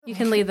You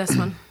can lead this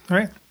one. All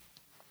right.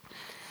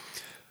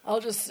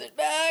 I'll just sit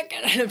back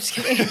and I'm just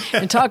kidding,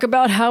 and talk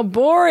about how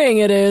boring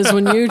it is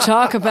when you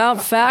talk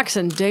about facts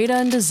and data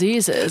and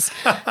diseases.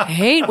 I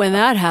hate when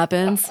that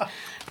happens.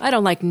 I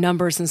don't like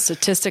numbers and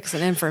statistics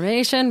and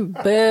information.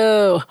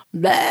 Boo.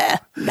 Blah,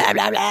 blah,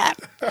 blah, blah.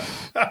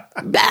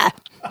 Blah.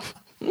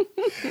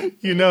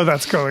 You know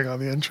that's going on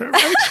the intro,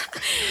 right?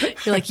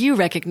 You're like, you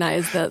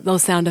recognize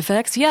those sound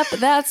effects. Yep,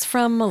 that's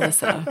from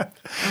Melissa.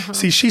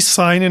 See, she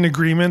signed an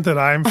agreement that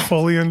I'm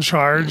fully in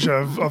charge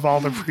of all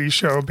the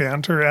pre-show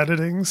banter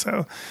editing.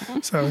 So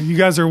you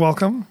guys are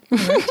welcome.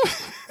 Right?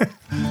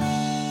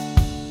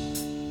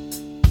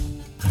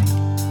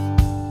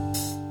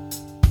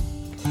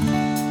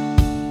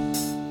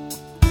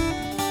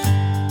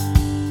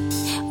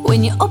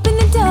 When you open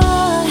the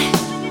door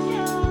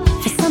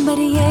for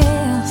somebody else.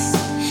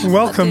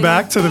 Welcome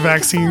back to the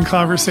vaccine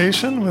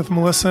conversation with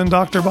Melissa and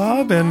Dr.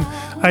 Bob. And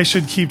I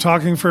should keep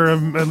talking for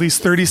at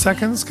least 30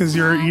 seconds because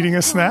you're eating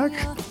a snack.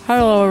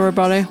 Hello,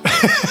 everybody.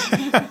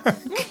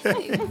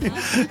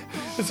 Okay.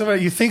 So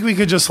you think we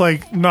could just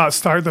not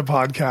start the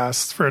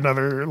podcast for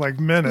another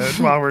minute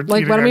while we're eating our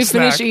snack? Why don't we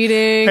finish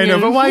eating? I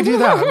know, but why do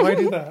that? Why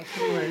do that?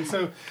 Anyway,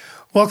 so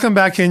welcome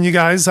back in, you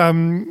guys.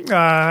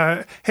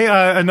 Hey,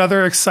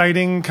 another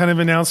exciting kind of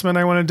announcement.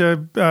 I wanted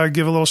to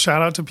give a little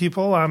shout out to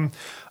people.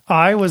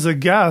 I was a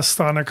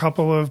guest on a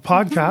couple of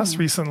podcasts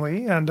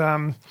recently, and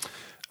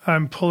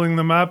I'm pulling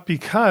them up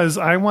because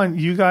I want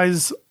you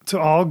guys to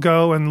all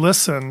go and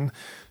listen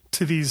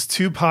to these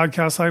two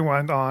podcasts I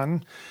went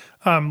on.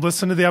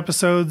 Listen to the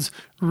episodes,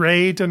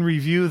 rate and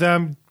review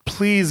them.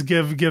 Please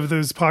give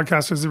those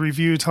podcasters a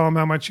review. Tell them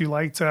how much you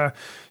liked, you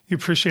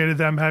appreciated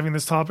them having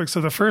this topic.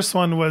 So the first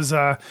one was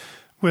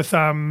with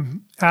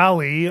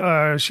Allie.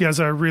 She has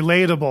a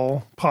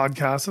relatable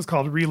podcast. It's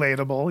called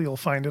Relatable. You'll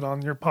find it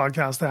on your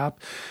podcast app.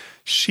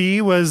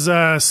 She was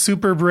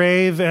super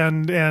brave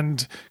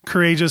and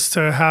courageous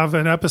to have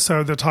an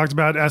episode that talked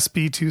about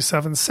SB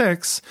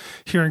 276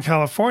 here in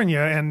California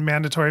and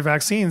mandatory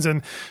vaccines.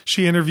 And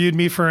she interviewed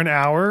me for an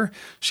hour.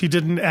 She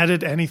didn't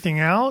edit anything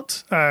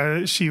out.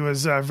 She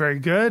was very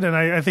good. And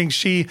I think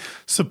she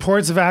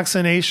supports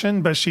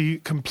vaccination, but she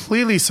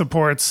completely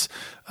supports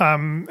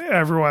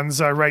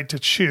everyone's right to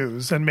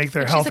choose and make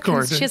their health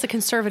court. She has a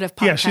conservative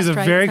podcast. Yeah, she's a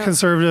very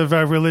conservative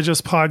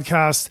religious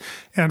podcast.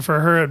 And for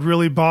her, it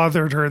really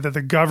bothered her that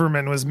the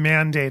government was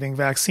mandating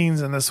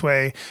vaccines in this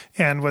way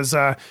and was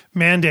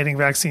mandating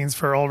vaccines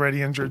for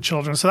already injured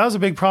children. So that was a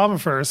big problem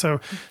for her.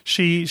 So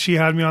she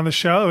had me on the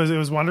show. It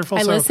was wonderful.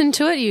 I listened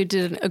to it. You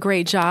did a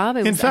great job.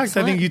 In fact,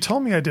 excellent. I think you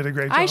told me I did a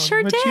great job. I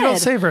sure did. You don't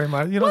say very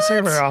much. You don't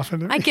say very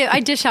often. I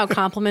dish out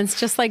compliments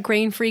just like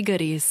grain-free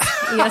goodies.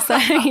 Yes,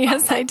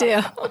 I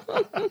do.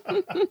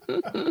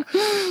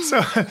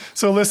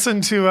 So listen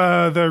to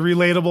the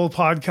Relatable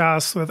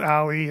podcast with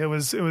Allie. It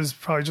was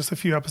probably just a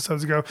few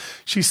episodes ago.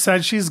 She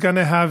said she's going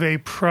to have a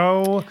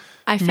pro.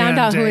 I found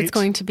out who it's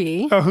going to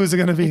be. Oh, who's it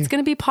going to be? It's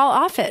going to be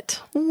Paul Offit.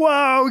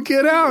 Wow,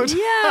 get out.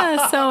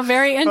 Yeah, so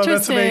very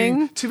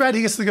interesting. Too bad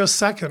he gets to go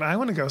second. I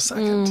want to go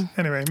second.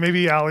 Anyway,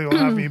 maybe Allie will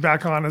have me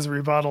back on as a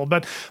rebuttal.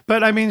 But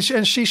I mean,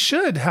 and she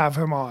should have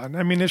him on.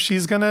 I mean, if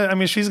she's going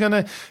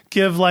to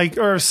give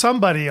or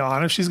somebody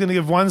on, if she's going to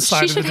give one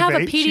side of the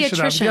debate, she should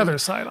have the other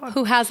side on.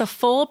 Who has a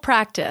full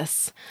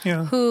practice,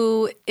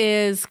 who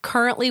is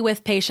currently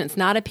with patients,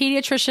 not a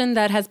pediatrician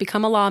that has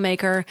become a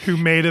lawmaker. Who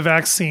made a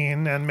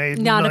vaccine and made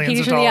not millions a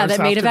pediatrician, of dollars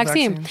that made a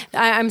vaccine. vaccine.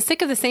 I'm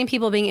sick of the same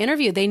people being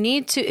interviewed. They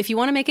need to, if you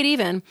want to make it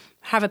even,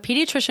 have a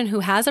pediatrician who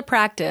has a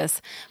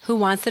practice, who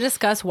wants to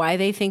discuss why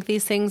they think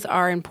these things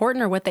are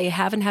important or what they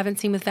have and haven't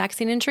seen with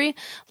vaccine entry.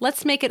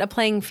 Let's make it a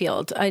playing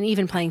field, an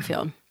even playing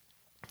field.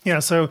 Yeah,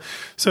 so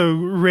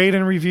rate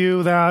and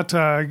review that.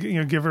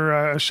 Give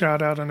her a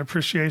shout out and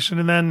appreciation.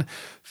 And then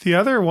the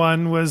other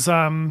one was,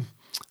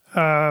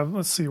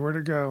 let's see, where'd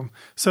it go?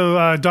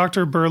 So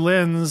Dr.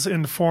 Berlin's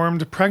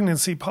Informed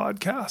Pregnancy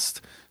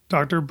Podcast.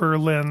 Dr.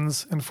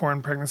 Berlin's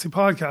Informed Pregnancy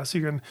Podcast.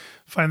 You can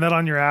find that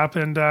on your app,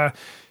 and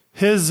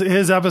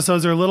his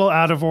episodes are a little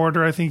out of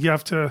order. I think you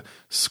have to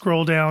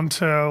scroll down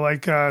to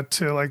like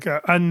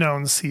a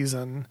unknown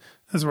season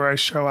is where I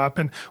show up.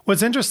 And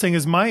what's interesting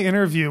is my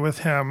interview with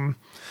him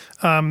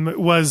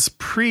was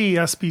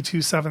pre-SB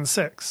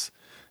 276.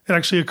 It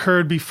actually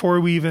occurred before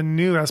we even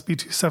knew SB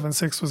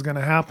 276 was going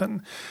to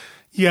happen.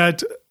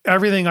 Yet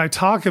everything I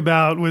talk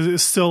about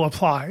is still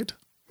applied.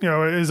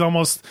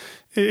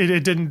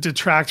 It didn't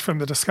detract from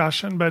the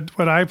discussion. But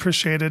what I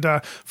appreciated,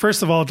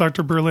 first of all,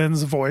 Dr.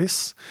 Berlin's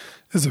voice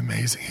is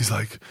amazing. He's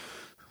like,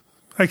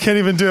 I can't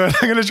even do it.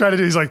 I'm going to try to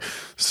do it. He's like,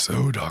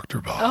 so Dr.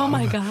 Bob. Oh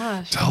my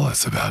gosh. Tell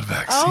us about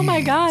vaccines. Oh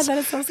my God. That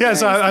is so scary. Yeah,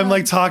 so I'm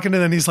like talking,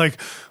 and then he's like,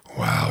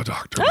 wow,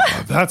 Dr.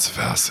 Bob, that's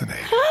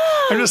fascinating.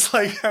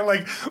 I'm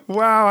like,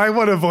 wow, I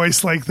want a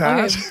voice like that.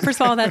 Okay, first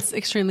of all, that's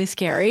extremely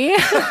scary.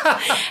 And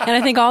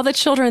I think all the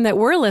children that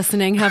were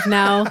listening have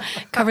now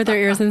covered their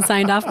ears and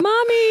signed off,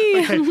 Mommy.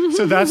 Okay,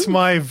 so that's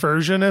my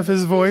version of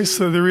his voice.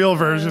 So the real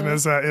version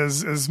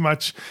is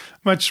much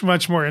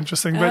much more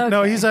interesting. But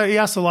no, he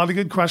asked a lot of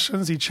good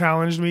questions. He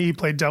challenged me. He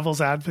played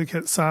devil's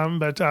advocate some,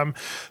 but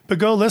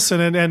go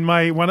listen. And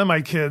one of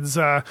my kids,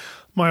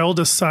 my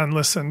oldest son,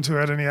 listened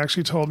to it, and he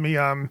actually told me,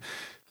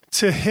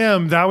 to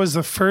him, that was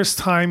the first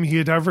time he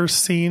had ever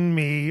seen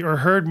me or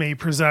heard me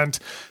present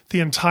the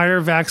entire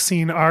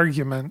vaccine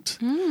argument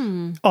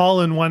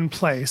all in one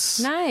place.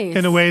 Nice.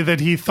 In a way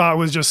that he thought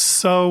was just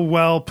so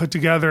well put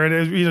together.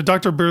 And,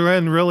 Dr.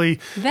 Berlin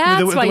really...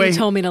 That's why you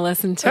told me to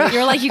listen to it.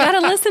 You're like, you got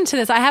to listen to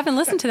this. I haven't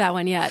listened to that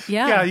one yet.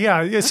 Yeah.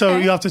 Yeah. So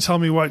you'll have to tell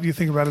me what you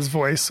think about his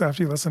voice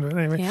after you listen to it.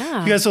 Anyway,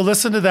 yeah. You guys will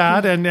listen to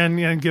that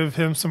and give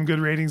him some good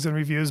ratings and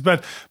reviews.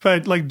 But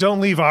like, don't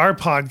leave our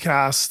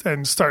podcast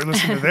and start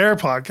listening to their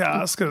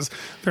podcast because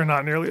they're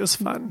not nearly as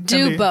fun.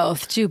 Do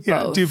both.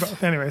 Yeah, do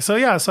both. Anyway, so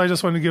I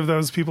just wanted to give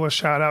those people a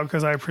shout out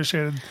because I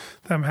appreciated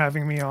them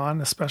having me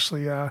on,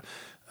 especially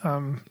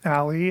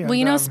Allie.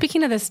 Well,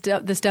 speaking of this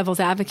devil's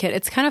advocate,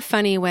 it's kind of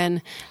funny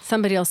when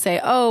somebody will say,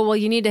 "Oh, well,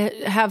 you need to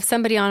have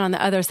somebody on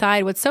the other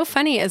side." What's so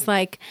funny is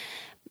like,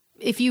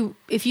 if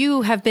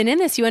you have been in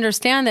this, you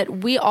understand that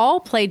we all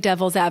play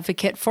devil's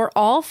advocate for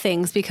all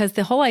things because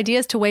the whole idea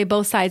is to weigh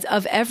both sides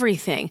of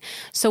everything.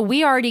 So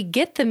we already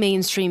get the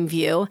mainstream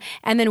view,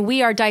 and then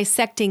we are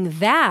dissecting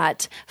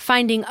that,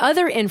 finding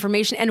other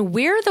information, and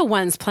we're the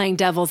ones playing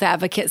devil's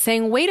advocate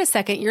saying, wait a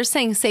second, you're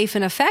saying safe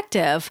and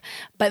effective,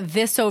 but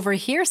this over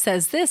here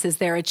says this. Is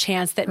there a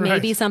chance that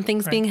maybe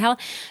something's being held?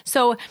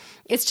 So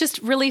it's just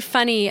really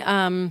funny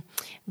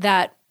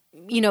that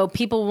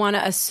people want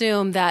to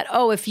assume that,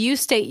 if you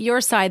state your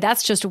side,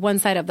 that's just one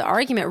side of the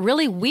argument.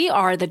 Really, we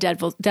are the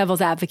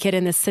devil's advocate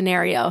in this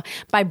scenario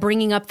by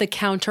bringing up the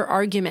counter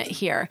argument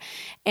here.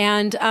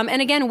 And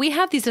again, we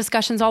have these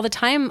discussions all the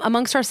time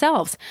amongst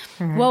ourselves.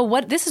 Mm-hmm.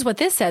 Well, this is what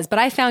this says, but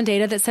I found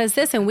data that says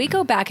this, and we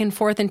go back and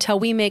forth until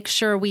we make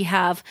sure we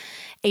have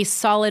a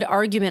solid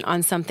argument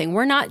on something.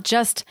 We're not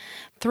just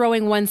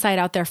throwing one side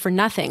out there for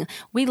nothing.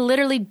 We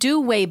literally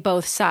do weigh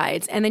both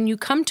sides. And then you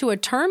come to a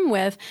term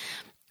with,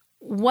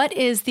 what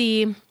is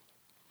the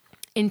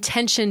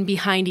intention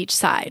behind each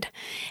side?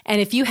 And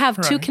if you have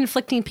two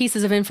conflicting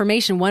pieces of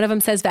information, one of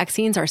them says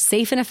vaccines are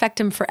safe and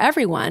effective for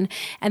everyone,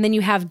 and then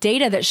you have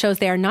data that shows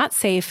they are not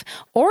safe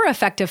or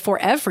effective for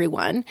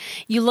everyone,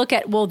 you look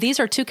at, these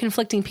are two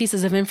conflicting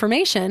pieces of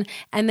information,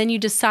 and then you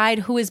decide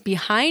who is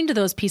behind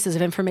those pieces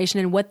of information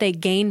and what they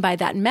gain by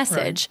that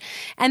message.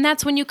 Right. And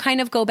that's when you kind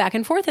of go back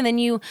and forth, and then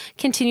you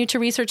continue to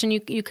research and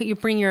you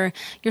bring your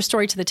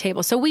story to the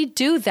table. So we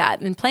do that,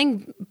 and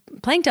playing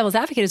devil's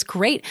advocate is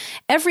great.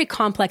 Every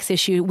complex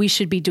issue, we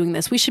should be doing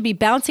this. We should be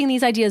bouncing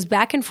these ideas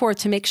back and forth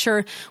to make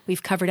sure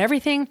we've covered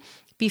everything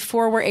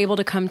before we're able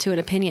to come to an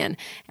opinion.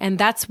 And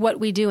that's what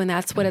we do, and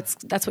that's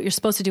what you're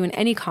supposed to do in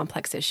any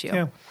complex issue.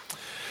 Yeah.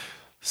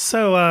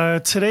 So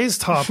today's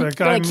topic,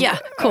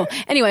 cool.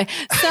 Anyway,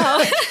 so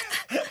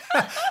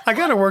I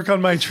got to work on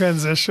my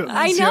transitions.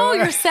 I know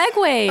your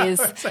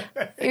segues.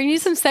 You need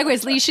some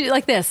segues. You should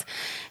like this.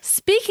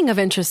 Speaking of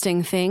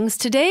interesting things,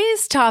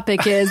 today's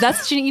topic is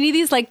you need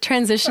these like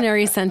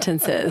transitionary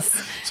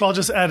sentences. So I'll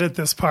just edit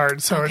this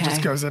part so it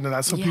just goes into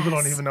that, so people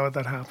don't even know what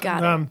that happened.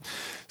 Got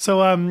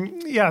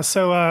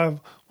it.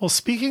 Well,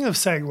 speaking of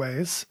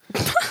segues,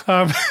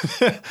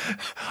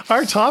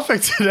 our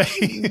topic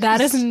today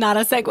that is not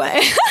a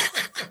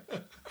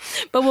segue,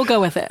 but we'll go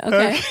with it.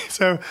 Okay.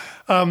 So,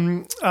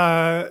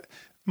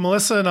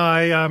 Melissa and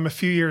I, a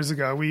few years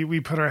ago, we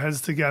put our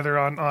heads together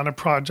on a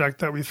project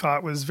that we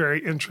thought was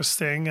very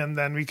interesting, and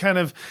then we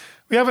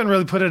haven't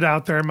really put it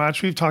out there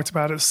much. We've talked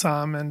about it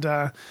some, and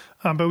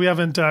but we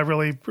haven't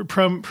really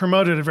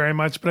promoted it very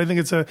much. But I think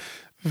it's a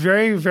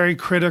very, very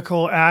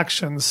critical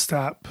action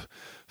step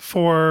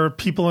for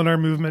people in our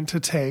movement to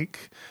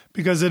take,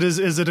 because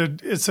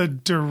it's a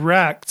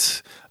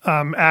direct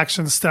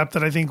action step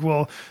that I think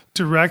will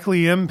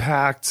directly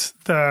impact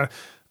the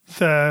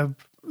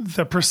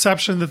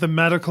perception that the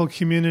medical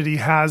community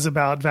has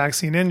about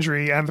vaccine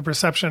injury and the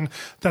perception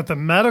that the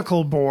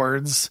medical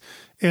boards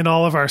in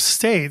all of our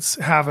states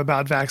have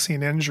about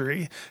vaccine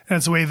injury. And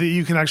it's a way that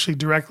you can actually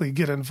directly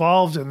get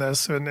involved in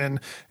this and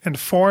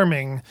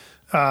informing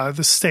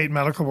the state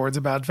medical boards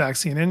about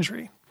vaccine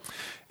injury.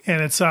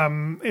 And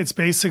it's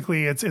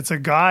basically a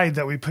guide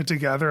that we put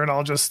together, and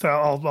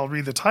I'll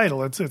read the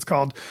title. It's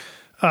called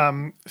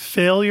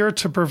Failure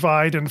to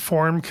Provide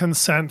Informed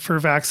Consent for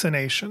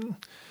Vaccination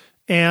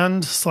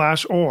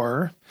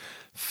or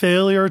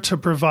Failure to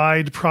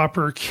Provide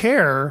Proper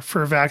Care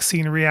for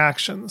Vaccine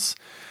Reactions.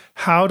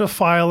 How to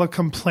file a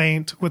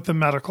complaint with the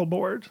medical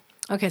board.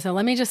 Okay, so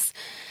let me just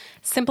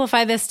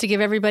simplify this to give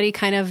everybody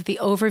kind of the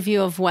overview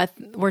of what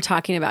we're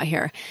talking about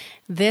here.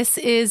 This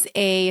is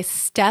a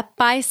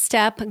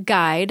step-by-step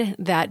guide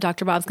that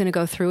Dr. Bob's going to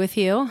go through with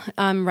you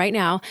right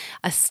now,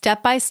 a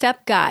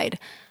step-by-step guide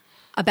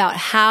about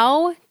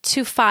how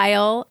to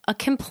file a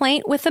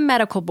complaint with the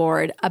medical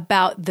board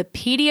about the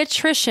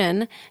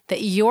pediatrician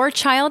that your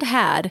child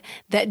had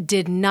that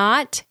did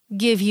not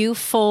give you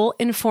full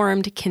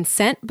informed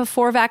consent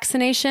before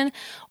vaccination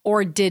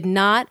or did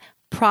not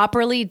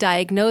properly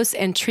diagnose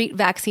and treat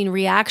vaccine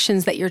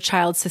reactions that your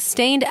child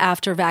sustained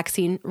after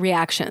vaccine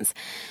reactions.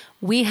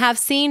 We have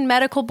seen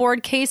medical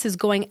board cases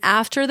going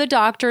after the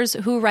doctors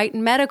who write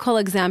medical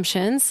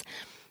exemptions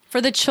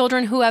for the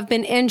children who have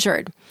been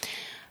injured.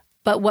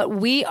 But what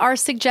we are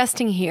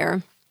suggesting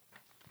here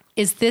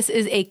is this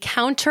is a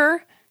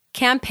counter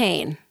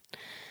campaign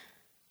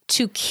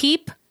to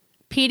keep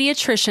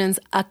pediatricians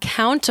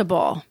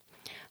accountable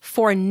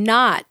for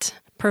not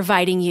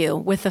providing you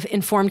with the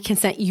informed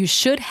consent you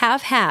should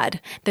have had,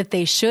 that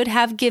they should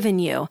have given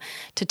you,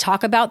 to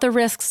talk about the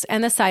risks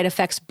and the side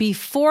effects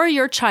before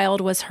your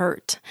child was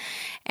hurt.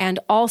 And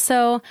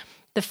also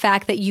the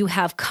fact that you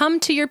have come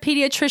to your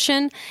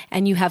pediatrician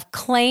and you have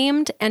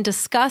claimed and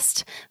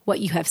discussed what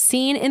you have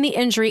seen in the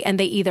injury, and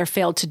they either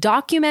failed to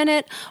document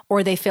it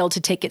or they failed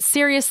to take it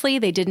seriously.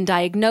 They didn't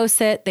diagnose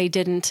it. They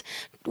didn't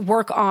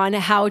work on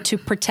how to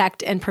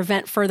protect and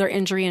prevent further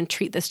injury and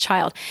treat this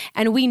child.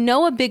 And we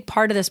know a big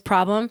part of this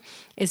problem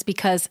is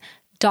because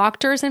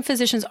doctors and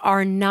physicians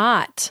are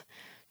not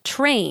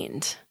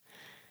trained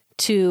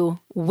to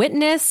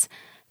witness,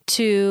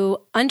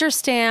 to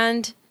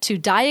understand, to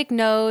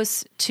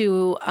diagnose,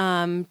 to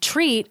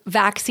treat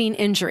vaccine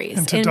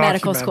injuries in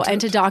medical school,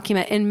 and to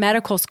document in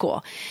medical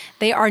school.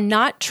 They are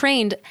not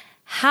trained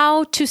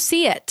how to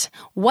see it.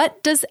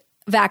 What does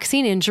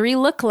vaccine injury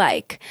look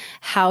like?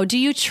 How do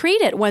you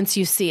treat it once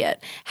you see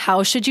it?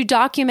 How should you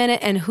document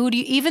it? And who do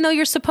you, even though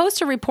you're supposed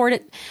to report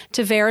it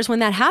to VAERS when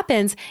that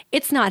happens,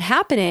 it's not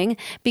happening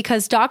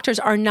because doctors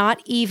are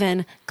not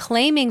even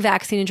claiming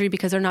vaccine injury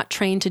because they're not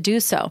trained to do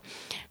so.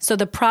 So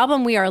the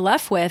problem we are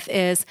left with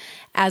is,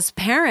 as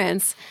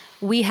parents,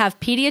 we have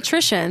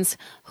pediatricians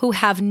who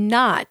have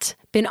not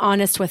been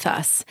honest with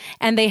us,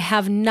 and they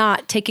have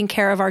not taken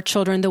care of our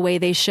children the way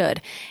they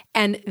should.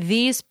 And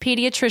these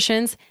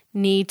pediatricians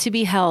need to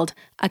be held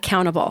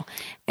accountable.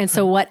 And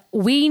so what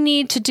we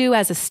need to do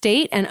as a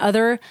state, and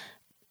other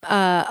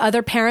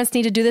parents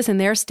need to do this in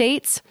their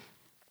states,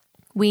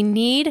 we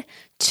need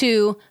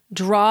to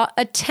draw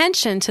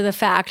attention to the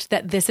fact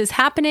that this is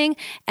happening,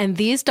 and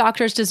these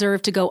doctors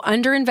deserve to go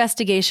under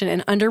investigation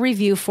and under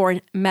review for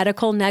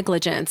medical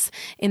negligence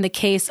in the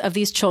case of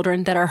these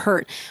children that are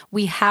hurt.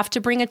 We have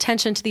to bring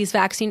attention to these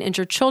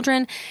vaccine-injured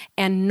children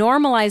and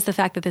normalize the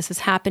fact that this is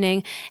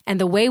happening. And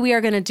the way we are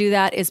going to do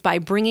that is by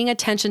bringing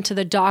attention to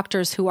the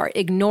doctors who are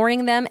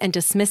ignoring them and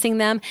dismissing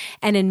them,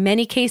 and in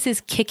many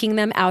cases, kicking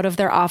them out of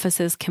their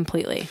offices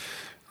completely.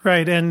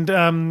 Right. And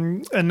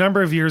a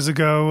number of years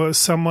ago,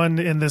 someone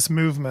in this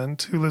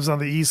movement who lives on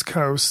the East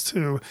Coast,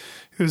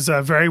 who's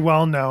very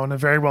well known and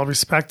very well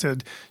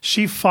respected,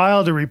 she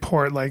filed a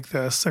report like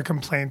this, a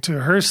complaint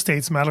to her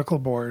state's medical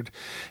board.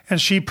 And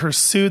she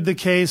pursued the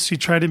case. She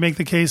tried to make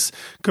the case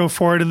go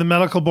forward. And the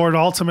medical board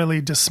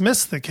ultimately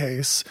dismissed the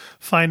case,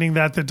 finding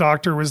that the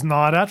doctor was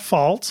not at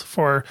fault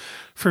for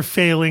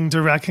failing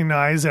to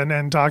recognize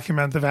and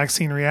document the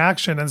vaccine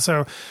reaction. And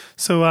so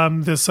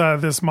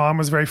this mom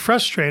was very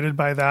frustrated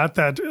by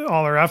that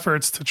all her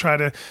efforts to try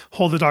to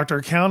hold the doctor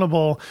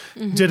accountable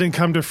didn't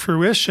come to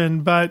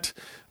fruition. But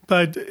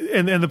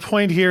the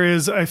point here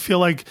is, I feel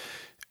like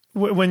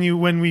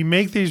when we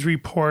make these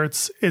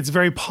reports, it's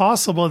very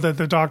possible that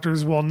the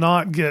doctors will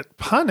not get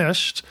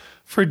punished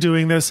for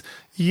doing this.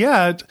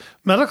 Yet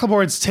medical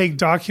boards take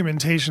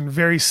documentation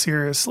very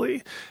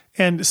seriously.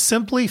 And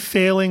simply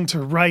failing to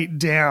write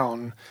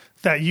down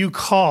that you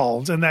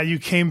called and that you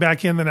came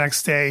back in the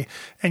next day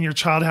and your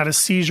child had a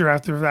seizure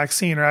after the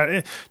vaccine,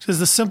 or just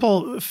the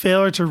simple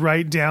failure to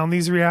write down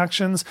these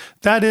reactions,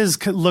 that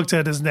is looked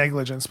at as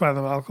negligence by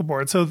the medical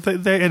board. So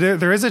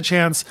there is a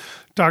chance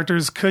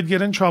doctors could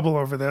get in trouble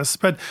over this,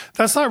 but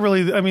that's not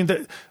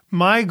really,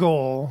 my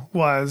goal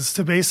was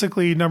to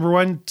basically, number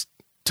one,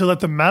 to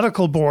let the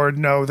medical board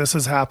know this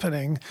is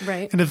happening.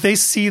 Right. And if they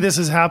see this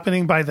is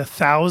happening by the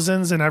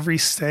thousands in every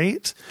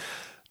state,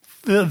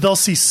 they'll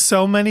see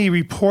so many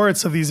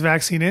reports of these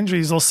vaccine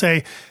injuries. They'll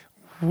say,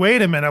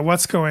 wait a minute,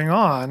 what's going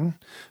on?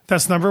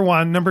 That's number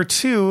one. Number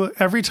two,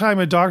 every time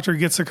a doctor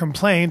gets a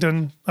complaint,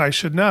 and I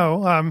should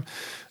know,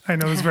 I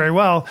know this very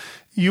well,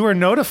 you are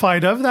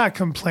notified of that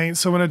complaint.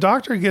 So when a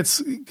doctor gets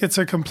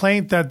a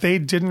complaint that they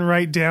didn't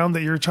write down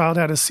that your child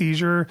had a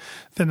seizure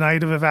the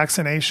night of a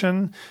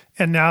vaccination,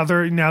 and now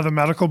the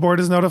medical board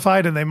is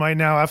notified, and they might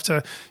now have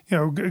to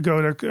go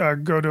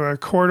to a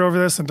court over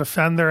this and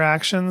defend their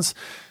actions,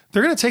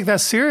 they're going to take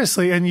that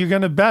seriously, and you're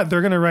going to bet they're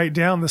going to write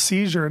down the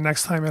seizure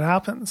next time it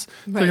happens.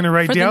 Right. They're going to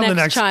write down the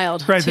next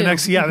child, right? too.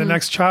 The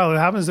next child that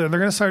happens. They're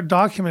going to start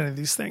documenting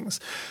these things.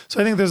 So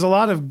I think there's a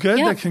lot of good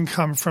that can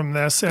come from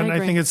this, and I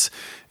think it's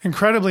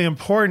incredibly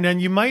important. And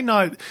you might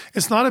not.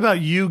 It's not about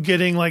you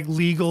getting like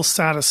legal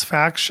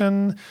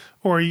satisfaction,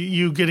 or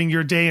you getting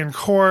your day in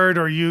court,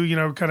 or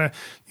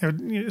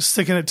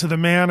sticking it to the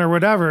man or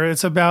whatever.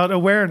 It's about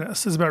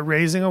awareness. It's about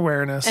raising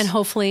awareness. And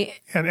hopefully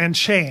and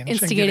change.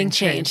 Instigating and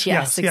change.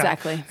 Yes,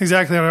 exactly. Yeah,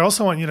 exactly. And I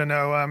also want you to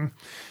know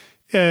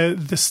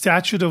the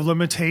statute of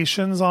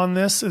limitations on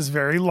this is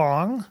very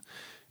long.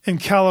 In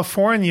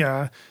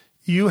California,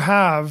 you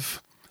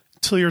have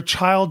till your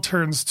child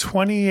turns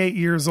 28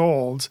 years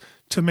old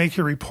to make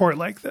a report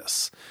like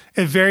this.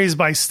 It varies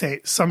by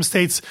state. Some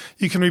states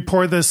you can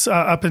report this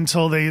up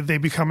until they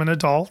become an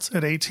adult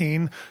at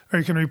 18, or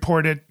you can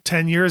report it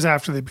 10 years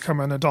after they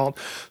become an adult.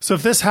 So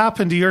if this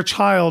happened to your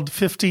child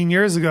 15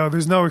 years ago,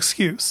 there's no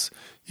excuse.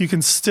 You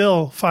can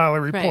still file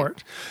a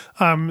report.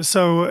 Right.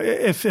 So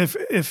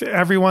if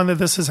everyone that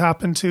this has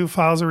happened to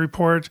files a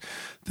report,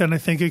 then I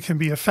think it can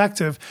be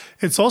effective.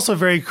 It's also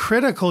very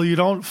critical you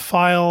don't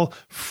file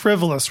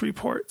frivolous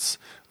reports.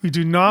 We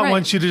do not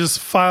want you to just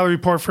file a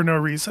report for no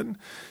reason.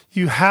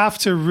 You have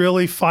to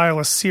really file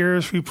a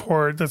serious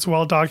report that's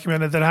well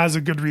documented, that has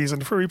a good reason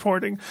for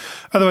reporting.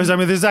 Otherwise,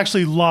 there's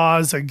actually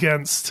laws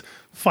against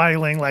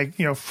filing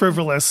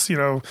frivolous,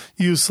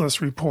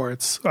 useless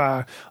reports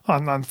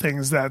on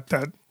things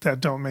that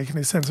don't make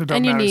any sense or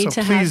don't matter.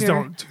 So please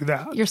don't do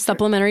that. Your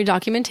supplementary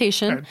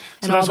documentation. Right.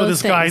 So that's what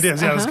this guide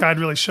is. Yeah, this guide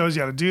really shows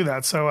you how to do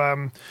that.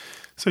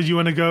 So do you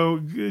want to go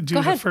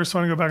the first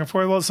one and go back and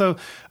forth? Well, so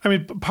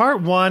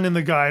part one in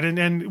the guide,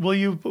 and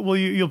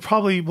we'll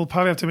probably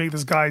have to make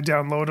this guide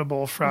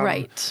downloadable from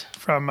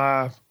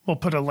we'll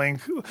put a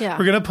link. Yeah.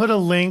 We're going to put a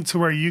link to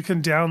where you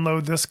can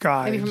download this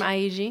guide. Maybe from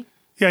IAG?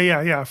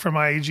 Yeah, from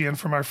IAG and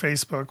from our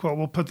Facebook. Well,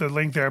 we'll put the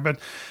link there. But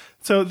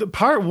so the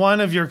part one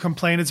of your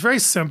complaint, it's very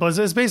simple.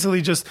 It's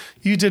basically just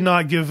you were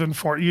not given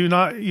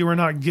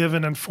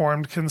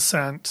informed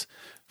consent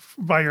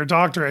by your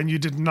doctor, and you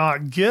did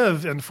not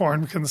give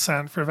informed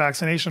consent for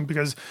vaccination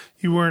because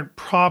you weren't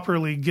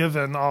properly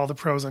given all the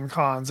pros and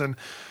cons. And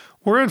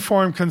where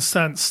informed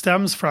consent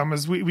stems from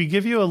is we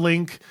give you a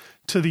link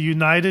to the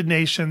United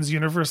Nations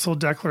Universal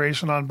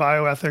Declaration on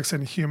Bioethics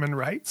and Human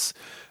Rights.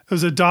 It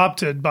was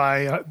adopted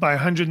by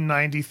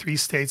 193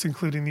 states,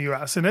 including the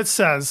U.S. And it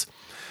says,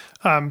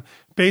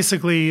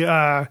 basically,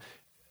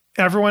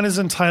 everyone is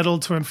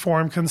entitled to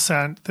informed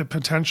consent, the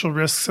potential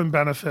risks and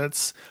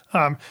benefits.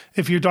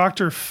 If your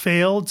doctor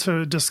failed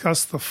to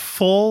discuss the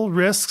full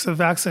risks of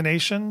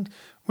vaccination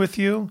with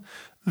you,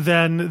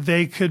 then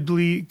they could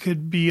be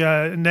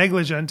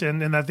negligent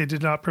in that they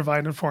did not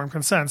provide informed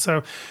consent.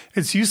 So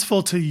it's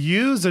useful to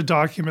use a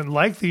document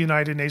like the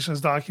United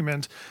Nations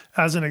document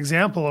as an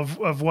example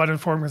of what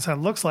informed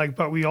consent looks like,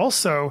 but we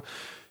also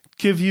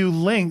give you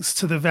links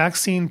to the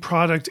vaccine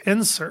product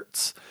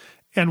inserts.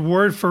 And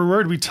word for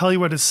word, we tell you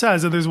what it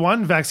says. And there's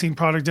one vaccine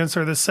product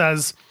insert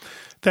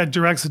that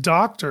directs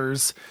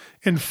doctors,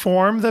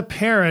 inform the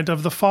parent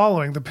of the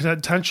following: the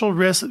potential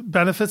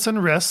benefits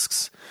and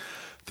risks,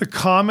 the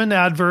common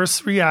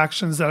adverse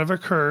reactions that have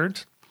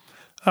occurred,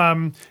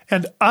 and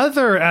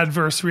other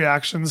adverse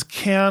reactions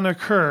can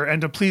occur. And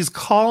to please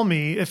call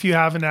me if you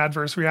have an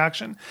adverse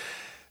reaction.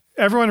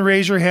 Everyone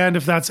raise your hand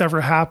if that's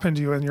ever happened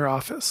to you in your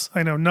office.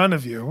 I know none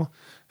of you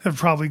have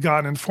probably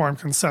gotten informed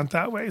consent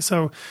that way.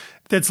 So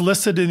it's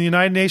listed in the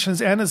United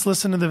Nations and it's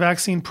listed in the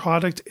vaccine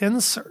product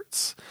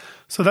inserts.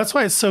 So that's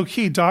why it's so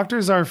key.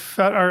 Doctors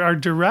are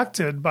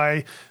directed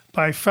by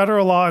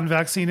federal law and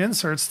vaccine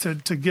inserts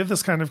to give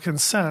this kind of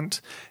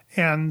consent,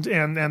 and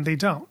they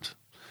don't.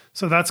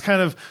 So that's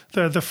kind of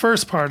the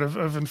first part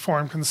of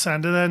informed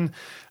consent. And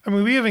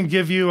then, we even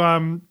give you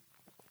other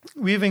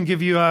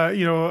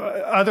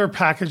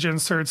package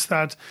inserts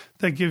that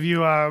give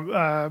you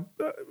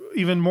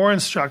even more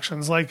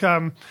instructions, like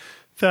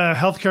the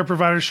healthcare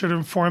provider should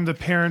inform the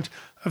parent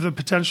of the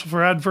potential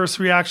for adverse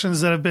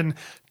reactions that have been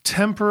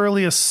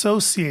temporarily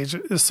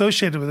associated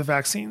with the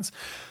vaccines.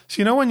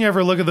 So when you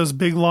ever look at those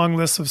big long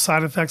lists of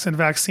side effects in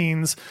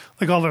vaccines,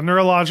 like all the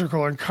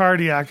neurological and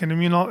cardiac and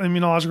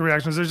immunological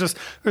reactions,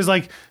 there's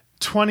like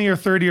 20 or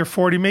 30 or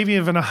 40, maybe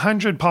even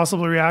 100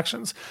 possible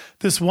reactions.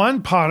 This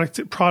one product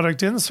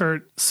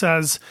insert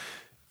says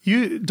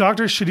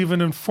doctors should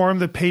even inform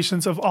the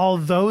patients of all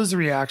those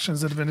reactions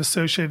that have been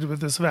associated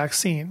with this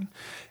vaccine,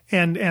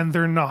 and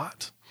they're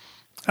not.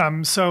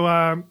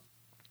 So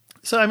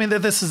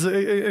this is an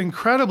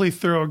incredibly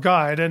thorough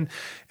guide, and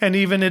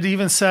it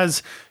even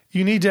says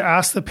you need to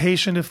ask the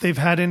patient if they've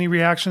had any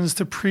reactions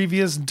to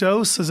previous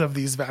doses of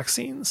these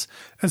vaccines.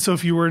 And so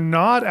if you were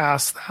not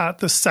asked that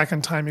the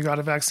second time you got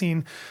a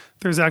vaccine,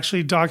 there's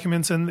actually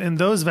documents in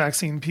those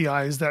vaccine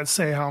PIs that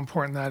say how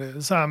important that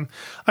is. I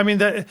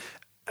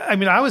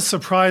was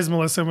surprised,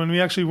 Melissa, when we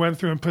actually went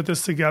through and put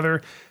this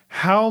together,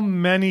 how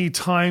many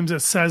times it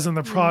says in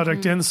the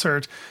product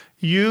insert,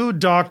 you,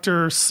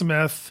 Dr.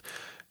 Smith,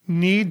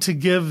 need to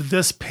give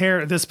this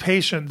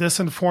patient this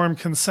informed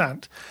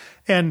consent.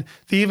 And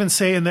they even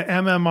say in the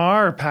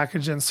MMR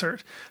package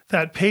insert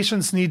that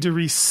patients need to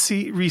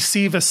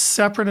receive a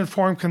separate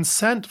informed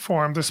consent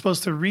form. They're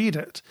supposed to read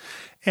it.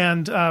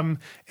 And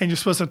you're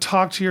supposed to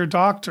talk to your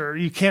doctor.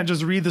 You can't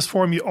just read this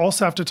form. You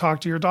also have to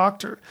talk to your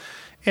doctor.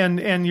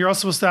 And you're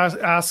also supposed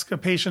to ask a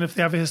patient if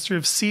they have a history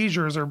of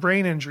seizures or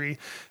brain injury,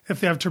 if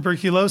they have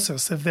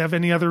tuberculosis, if they have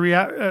any other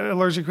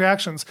allergic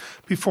reactions.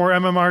 Before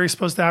MMR, you're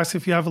supposed to ask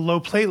if you have a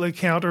low platelet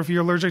count or if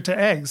you're allergic to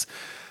eggs.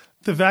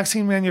 The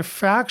vaccine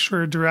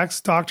manufacturer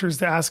directs doctors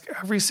to ask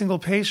every single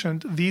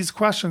patient these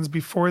questions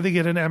before they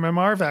get an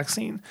MMR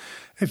vaccine.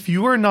 If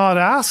you are not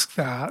asked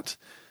that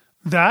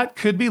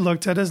could be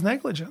looked at as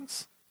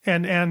negligence.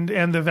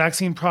 And the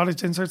vaccine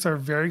product inserts are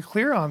very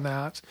clear on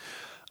that.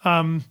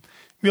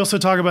 We also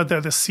talk about the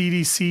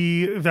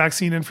CDC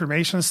vaccine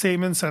information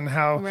statements and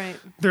how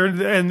they're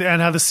and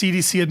how the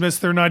CDC admits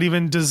they're not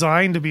even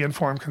designed to be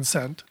informed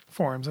consent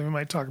forms. And we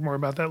might talk more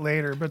about that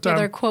later. But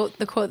the quote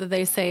that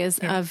they say is,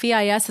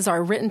 VISs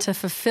are written to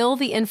fulfill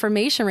the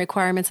information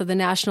requirements of the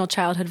National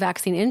Childhood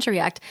Vaccine Injury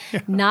Act,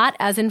 not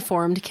as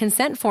informed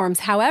consent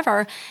forms.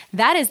 However,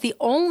 that is the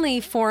only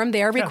form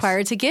they are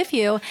required to give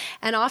you.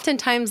 And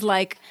oftentimes,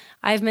 like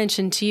I've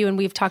mentioned to you, and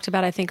we've talked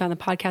about, I think, on the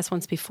podcast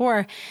once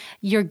before,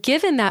 you're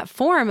given that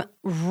form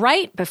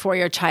right before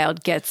your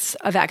child gets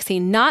a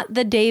vaccine, not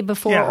the day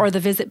before or the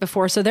visit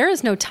before. So there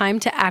is no time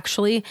to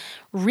actually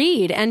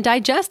read and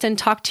digest and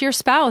talk to your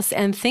spouse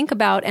and think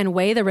about and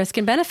weigh the risk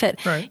and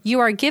benefit. Right. You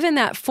are given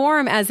that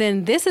form as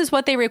in, this is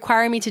what they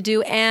require me to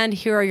do, and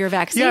here are your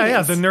vaccines.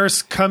 Yeah. The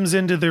nurse comes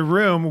into the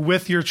room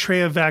with your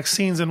tray of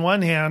vaccines in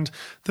one hand,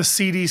 the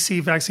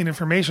CDC vaccine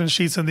information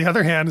sheets in the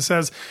other hand, and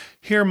says,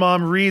 here,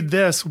 Mom, read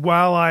this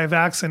while I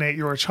vaccinate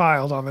your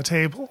child on the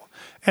table.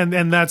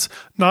 And that's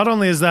not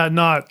only is that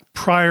not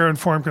prior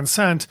informed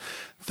consent,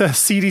 the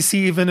CDC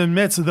even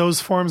admits those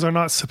forms are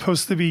not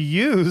supposed to be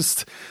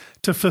used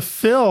to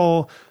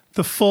fulfill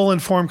the full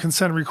informed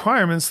consent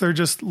requirements. They're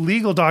just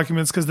legal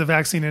documents because the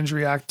Vaccine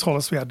Injury Act told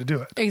us we had to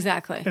do it.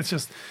 Exactly.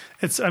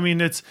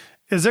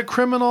 Is it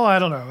criminal? I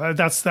don't know.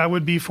 That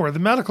would be for the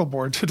medical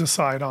board to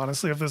decide,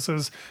 honestly, if this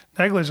is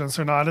negligence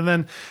or not. And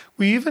then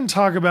we even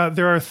talk about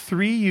there are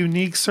 3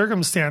 unique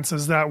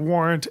circumstances that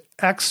warrant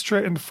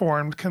extra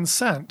informed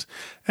consent.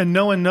 And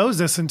no one knows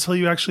this until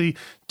you actually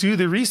do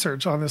the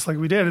research on this like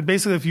we did. And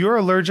basically, if you're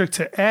allergic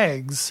to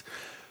eggs,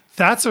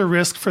 that's a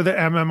risk for the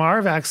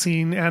MMR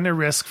vaccine and a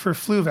risk for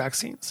flu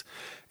vaccines.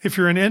 If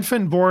you're an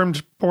infant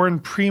born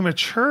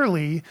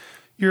prematurely,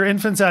 your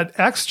infant's at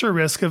extra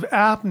risk of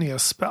apnea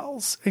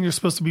spells, and you're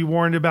supposed to be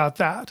warned about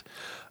that.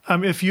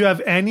 If you have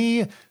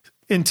any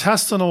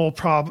intestinal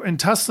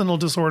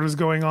disorders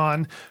going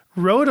on,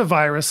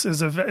 rotavirus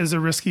is a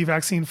risky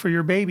vaccine for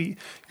your baby.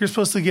 You're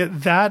supposed to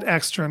get that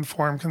extra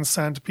informed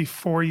consent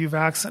before you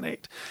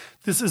vaccinate.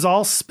 This is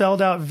all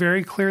spelled out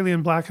very clearly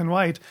in black and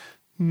white.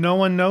 No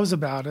one knows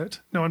about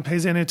it. No one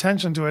pays any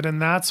attention to it, and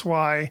that's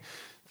why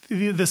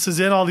this is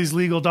in all these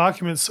legal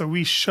documents, so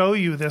we show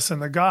you this in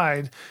the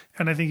guide,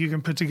 and I think you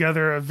can put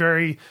together a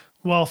very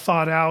well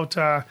thought out,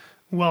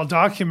 well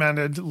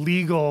documented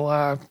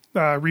legal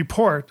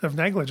report of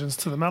negligence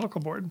to the medical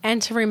board.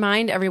 And to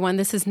remind everyone,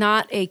 this is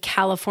not a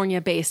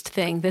California-based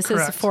thing. This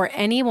Correct. is for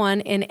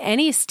anyone in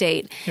any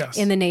state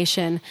in the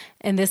nation,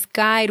 and this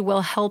guide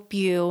will help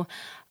you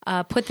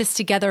put this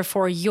together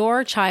for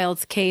your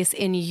child's case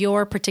in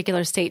your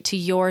particular state to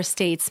your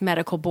state's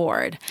medical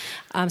board.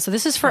 So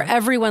this is for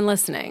everyone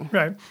listening.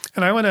 Right.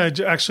 And I want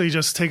to actually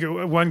just take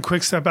one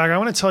quick step back. I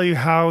want to tell you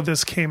how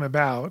this came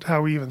about,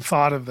 how we even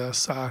thought of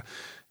this.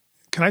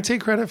 Can I take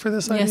credit for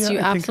this idea? Yes, you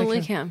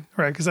absolutely can.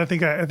 Right, because I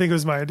think it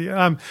was my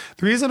idea.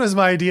 The reason it was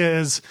my idea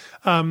is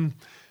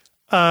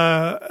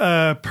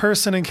a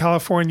person in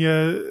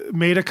California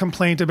made a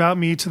complaint about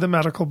me to the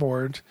medical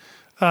board.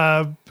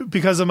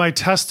 Because of my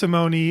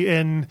testimony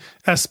in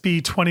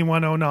SB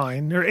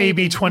 2109 or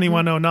AB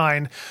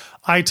 2109,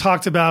 I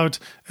talked about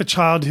a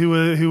child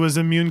who was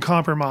immune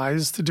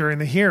compromised during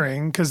the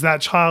hearing because that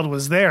child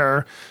was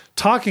there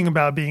talking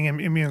about being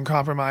immune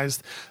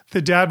compromised.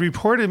 The dad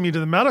reported me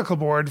to the medical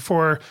board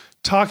for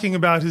talking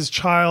about his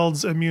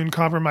child's immune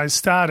compromised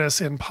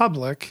status in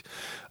public.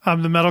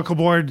 The medical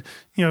board,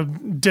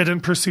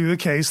 didn't pursue the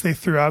case. They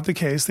threw out the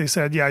case. They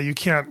said, yeah, you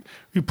can't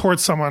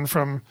report someone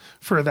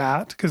for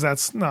that because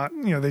that's not,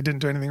 they didn't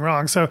do anything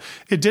wrong. So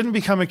it didn't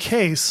become a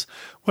case.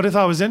 What I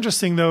thought was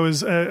interesting, though,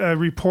 is a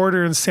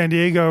reporter in San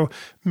Diego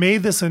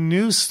made this a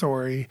news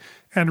story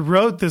and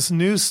wrote this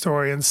news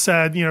story and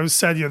said,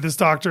 this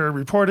doctor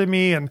reported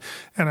me and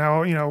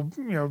how,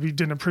 he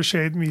didn't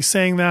appreciate me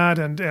saying that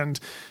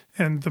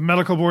and the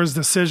medical board's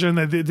decision,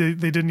 they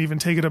didn't even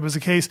take it up as a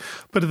case.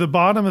 But at the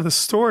bottom of the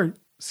story,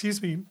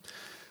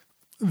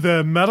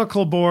 the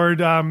medical board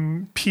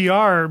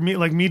PR,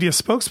 media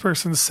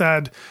spokesperson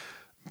said,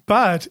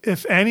 but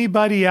if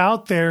anybody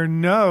out there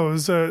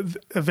knows of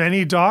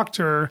any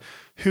doctor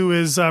who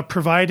is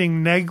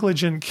providing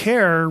negligent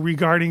care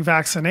regarding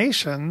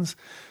vaccinations,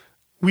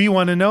 we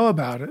want to know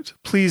about it.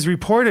 Please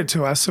report it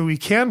to us so we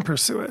can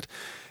pursue it.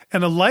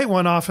 And a light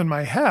went off in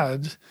my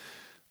head.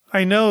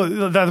 I know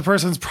that the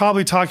person's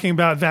probably talking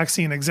about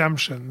vaccine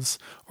exemptions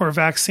or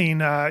vaccine,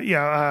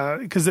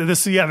 because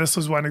this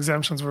was when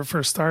exemptions were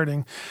first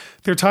starting.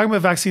 They're talking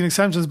about vaccine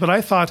exemptions, but I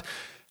thought,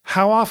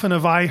 how often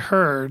have I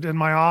heard in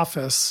my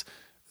office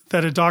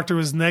that a doctor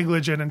was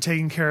negligent in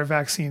taking care of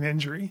vaccine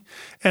injury?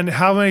 And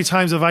how many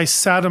times have I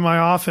sat in my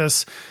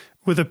office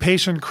with a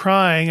patient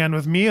crying and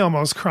with me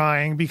almost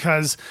crying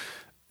because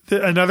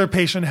another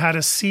patient had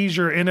a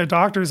seizure in a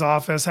doctor's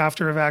office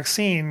after a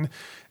vaccine,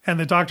 and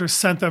the doctor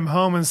sent them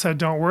home and said,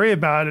 don't worry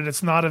about it.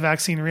 It's not a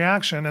vaccine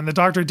reaction. And the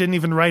doctor didn't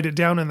even write it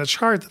down in the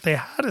chart that they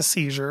had a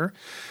seizure.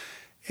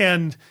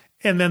 And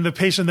And then the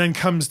patient then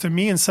comes to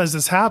me and says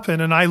this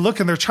happened. And I look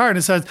in their chart and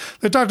it says,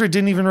 the doctor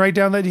didn't even write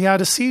down that he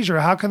had a seizure.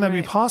 How can that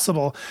be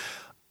possible?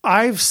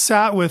 I've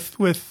sat with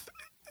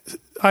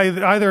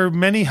either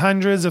many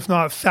hundreds, if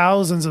not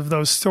thousands of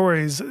those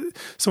stories.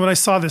 So when I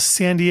saw this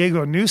San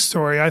Diego news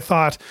story, I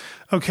thought,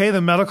 okay,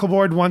 the medical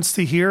board wants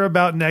to hear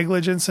about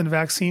negligence in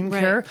vaccine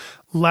care.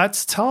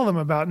 Let's tell them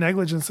about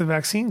negligence in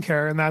vaccine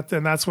care. And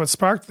that's what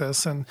sparked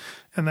this. And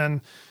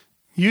then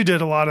you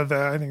did a lot of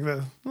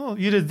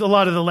you did a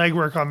lot of the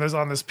legwork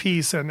on this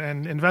piece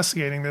and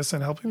investigating this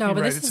and helping. No,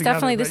 but this is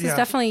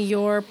definitely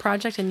your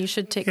project, and you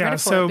should take credit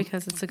for it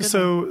because it's a good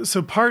one.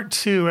 So part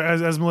two,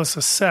 as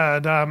Melissa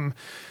said,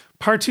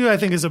 part two I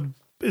think is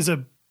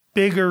a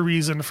bigger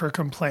reason for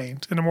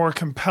complaint and a more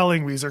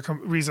compelling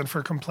reason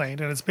for complaint,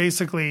 and it's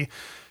basically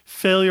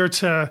failure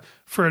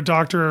for a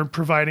doctor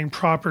providing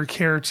proper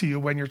care to you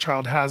when your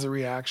child has a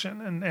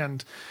reaction,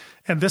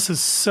 and this is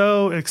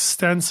so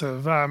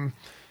extensive.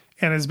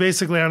 And it's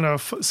basically, I don't know,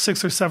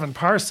 6 or 7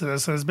 parts to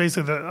this. And it's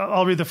basically,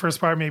 I'll read the first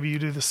part, maybe you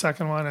do the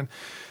second one.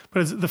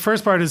 But the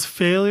first part is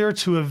failure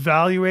to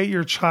evaluate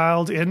your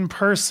child in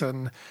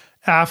person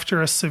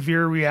after a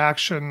severe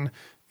reaction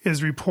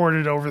is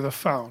reported over the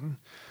phone.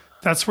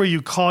 That's where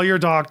you call your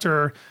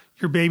doctor,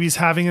 your baby's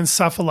having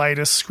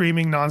encephalitis,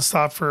 screaming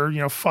nonstop for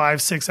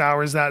 5-6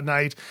 hours that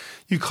night.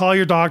 You call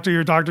your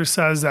doctor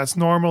says that's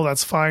normal,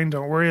 that's fine,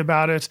 don't worry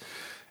about it.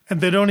 And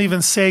they don't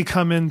even say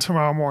come in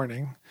tomorrow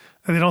morning.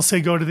 And they don't say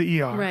go to the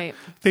ER. Right.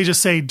 They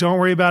just say don't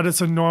worry about it.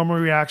 It's a normal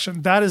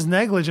reaction. That is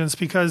negligence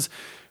because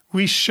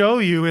we show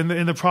you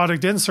in the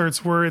product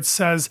inserts where it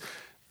says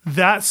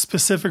that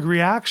specific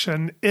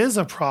reaction is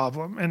a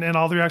problem and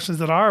all the reactions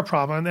that are a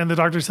problem. And the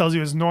doctor tells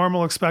you is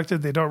normal,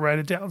 expected. They don't write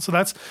it down. So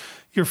that's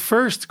your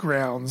first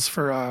grounds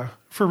for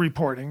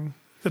reporting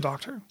the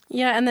doctor.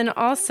 Yeah, and then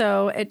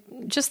also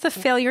just the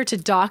failure to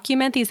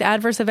document these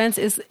adverse events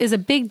is a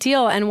big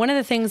deal. And one of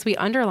the things we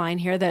underline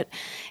here that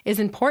is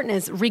important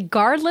is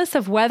regardless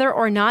of whether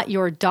or not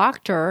your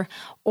doctor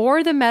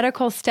or the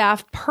medical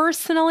staff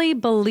personally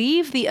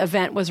believe the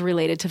event was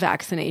related to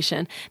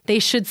vaccination, they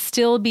should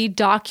still be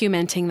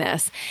documenting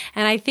this.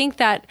 And I think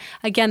that,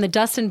 again, the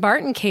Dustin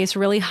Barton case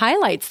really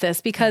highlights this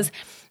because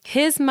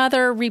his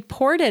mother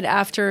reported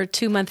after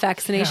 2-month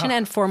vaccination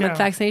and 4-month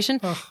vaccination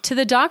to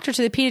the doctor,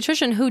 to the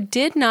pediatrician, who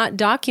did not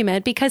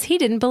document because he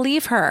didn't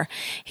believe her.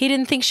 He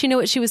didn't think she knew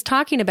what she was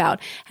talking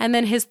about. And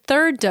then his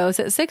 3rd dose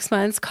at 6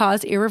 months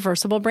caused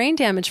irreversible brain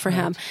damage for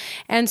him.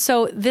 And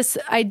so this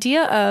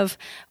idea of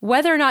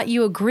whether or not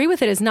you agree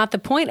with it is not the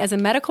point. As a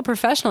medical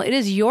professional, it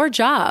is your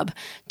job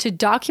to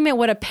document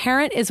what a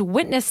parent is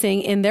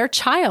witnessing in their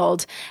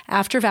child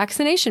after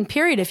vaccination,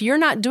 period. If you're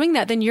not doing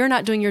that, then you're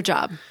not doing your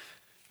job.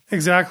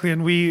 Exactly.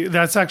 And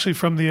that's actually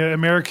from the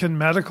American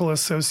Medical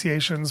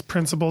Association's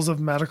Principles of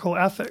Medical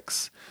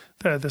Ethics.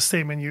 The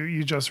statement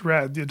you just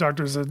read, the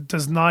doctor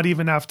does not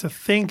even have to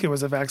think it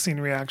was a vaccine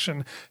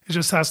reaction. It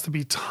just has to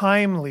be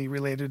timely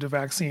related to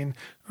vaccine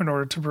in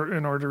order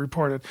to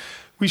report it.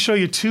 We show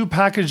you 2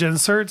 package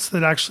inserts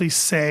that actually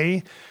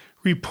say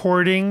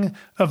reporting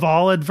of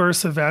all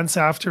adverse events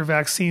after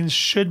vaccines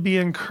should be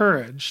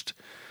encouraged.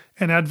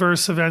 And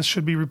adverse events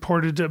should be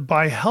reported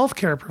by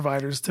healthcare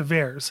providers to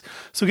VAERS.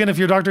 So again, if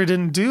your doctor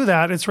didn't do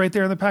that, it's right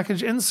there in the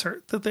package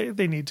insert that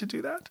they need to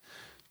do that.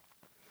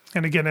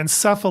 And again,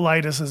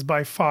 encephalitis is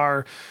by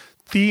far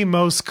the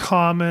most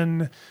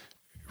common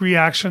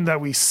reaction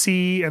that we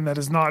see and that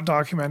is not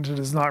documented,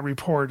 is not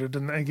reported.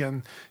 And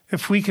again,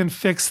 if we can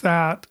fix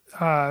that,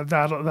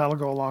 that'll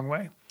go a long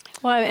way.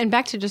 Well, and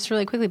back to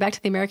the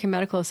American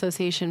Medical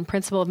Association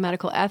Principle of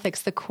Medical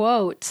Ethics, the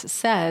quote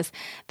says,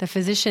 the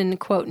physician,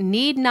 quote,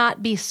 need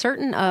not be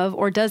certain of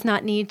or does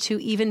not need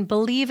to even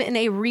believe in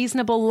a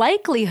reasonable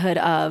likelihood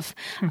of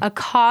a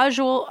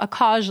causal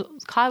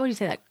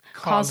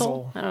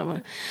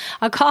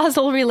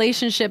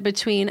relationship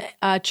between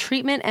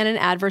treatment and an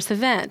adverse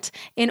event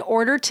in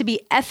order to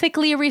be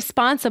ethically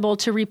responsible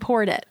to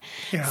report it.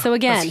 Yeah, so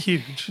again, that's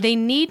huge. They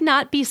need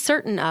not be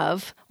certain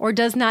of or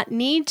does not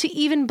need to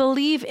even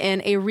believe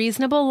in a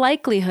reasonable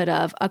likelihood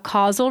of a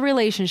causal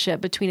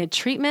relationship between a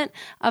treatment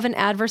of an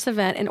adverse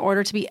event in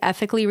order to be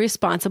ethically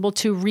responsible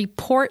to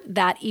report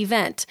that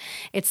event.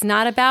 It's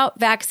not about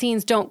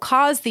vaccines don't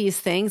cause these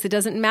things. It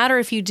doesn't matter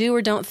if you do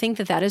or don't think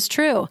that is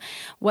true.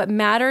 What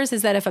matters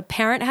is that if a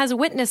parent has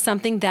witnessed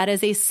something, that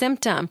is a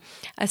symptom.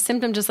 A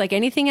symptom, just like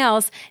anything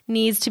else,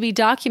 needs to be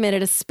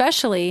documented,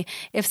 especially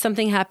if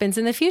something happens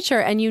in the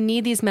future. And you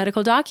need these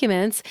medical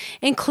documents,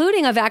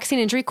 including a vaccine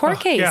injury court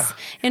case.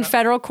 In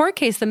federal court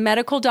case, the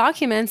medical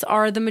documents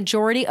are the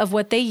majority of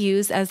what they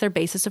use as their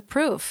basis of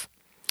proof.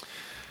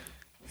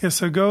 Yeah,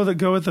 so go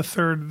with the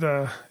third.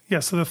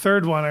 So the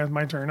third one is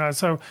my turn.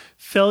 So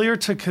failure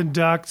to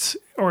conduct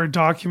or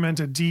document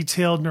a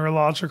detailed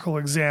neurological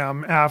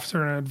exam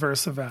after an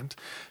adverse event.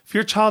 If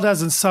your child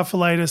has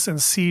encephalitis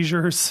and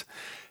seizures,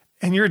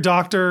 and your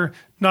doctor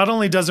not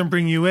only doesn't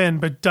bring you in,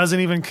 but doesn't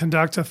even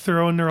conduct a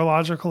thorough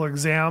neurological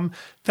exam,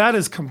 that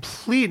is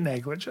complete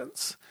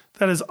negligence.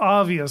 That is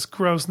obvious,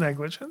 gross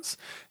negligence.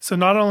 So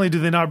not only do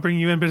they not bring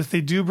you in, but if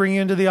they do bring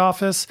you into the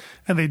office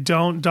and they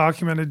don't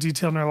document a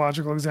detailed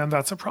neurological exam,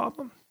 that's a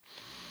problem.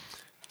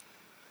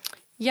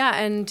 Yeah,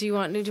 and do you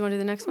want to do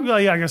the next one? Well,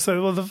 yeah, I guess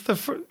so. Well,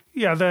 the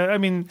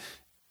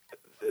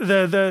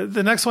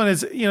next one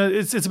is,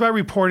 it's about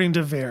reporting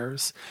to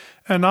VAERS.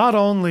 And not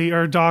only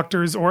are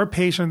doctors or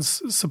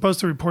patients supposed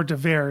to report to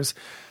VAERS,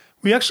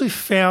 we actually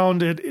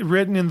found it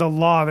written in the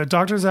law that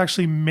doctors are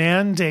actually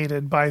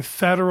mandated by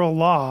federal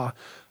law,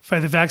 by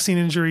the Vaccine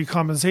Injury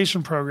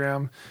Compensation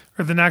Program,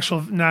 or the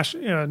National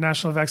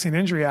Vaccine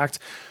Injury Act.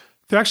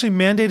 They're actually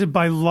mandated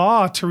by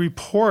law to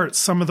report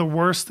some of the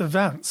worst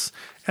events.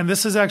 And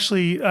this is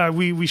actually,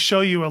 we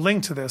show you a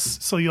link to this,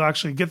 so you'll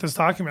actually get this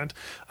document.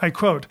 I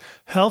quote,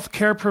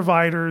 "Healthcare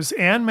providers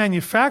and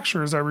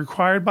manufacturers are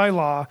required by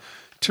law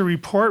to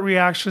report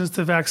reactions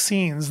to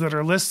vaccines that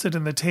are listed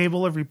in the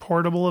table of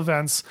reportable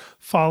events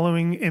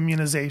following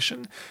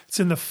immunization." It's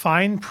in the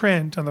fine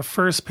print on the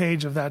first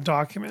page of that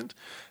document.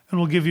 And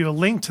we'll give you a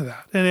link to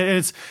that. And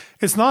it's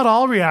not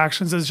all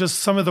reactions, it's just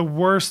some of the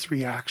worst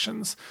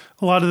reactions.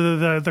 A lot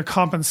of the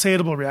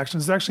compensatable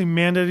reactions. They're actually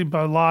mandated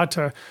by law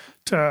to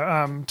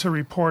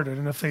report it.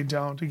 And if they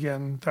don't,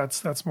 again,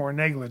 that's more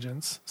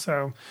negligence.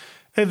 So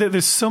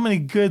there's so many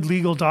good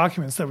legal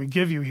documents that we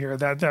give you here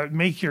that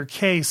make your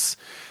case.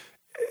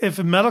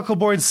 If medical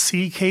boards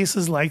see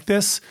cases like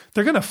this,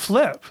 they're going to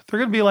flip. They're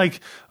going to be like,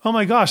 oh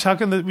my gosh, how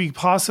can we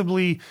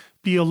possibly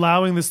be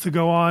allowing this to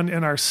go on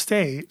in our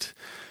state?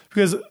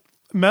 Because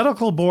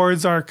medical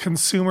boards are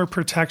consumer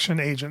protection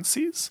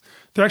agencies.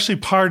 They're actually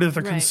part of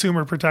the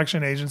consumer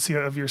protection agency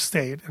of your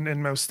state and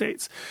in most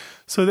states.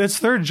 So that's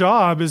their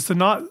job, is to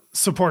not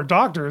support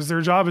doctors. Their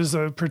job is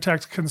to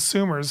protect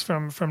consumers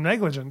from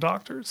negligent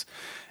doctors.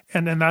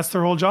 And that's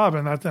their whole job.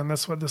 And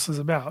that's what this is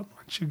about.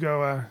 Why don't you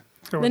go...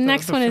 The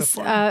next one is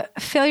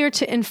failure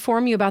to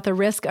inform you about the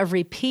risk of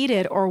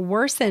repeated or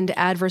worsened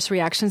adverse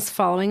reactions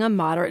following a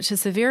moderate to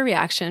severe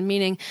reaction,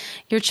 meaning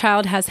your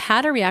child has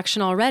had a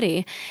reaction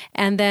already.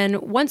 And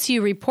then once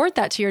you report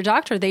that to your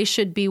doctor, they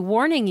should be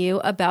warning you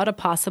about a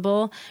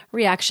possible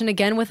reaction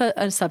again with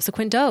a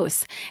subsequent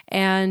dose.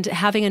 And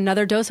having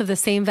another dose of the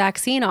same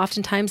vaccine,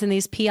 oftentimes in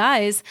these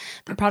PIs,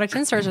 the product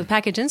inserts or the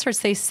package inserts,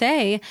 they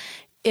say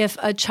if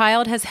a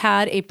child has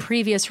had a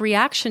previous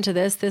reaction to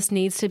this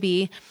needs to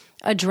be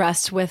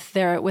addressed with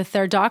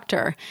their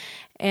doctor.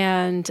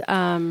 And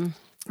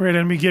right,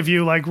 and we give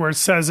you, like where it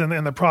says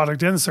in the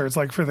product inserts,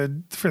 like for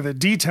the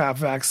DTaP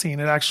vaccine,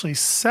 it actually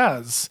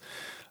says,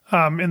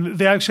 and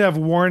they actually have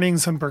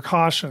warnings and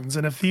precautions.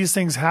 And if these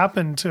things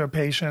happen to a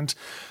patient,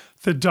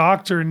 the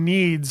doctor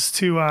needs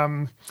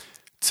to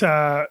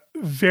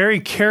very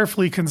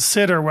carefully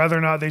consider whether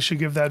or not they should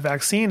give that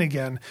vaccine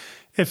again.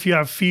 If you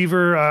have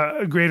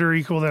fever greater or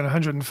equal than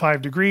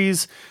 105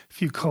 degrees,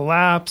 if you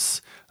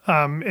collapse,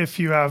 if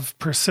you have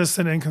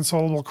persistent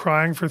inconsolable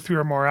crying for 3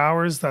 or more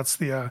hours, that's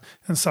the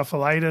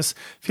encephalitis.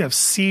 If you have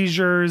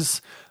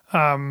seizures,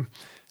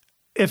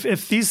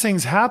 if these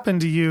things happen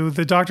to you,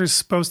 the doctor's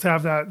supposed to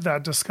have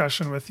that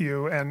discussion with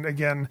you. And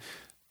again,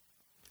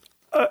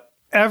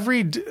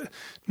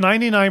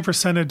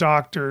 99% of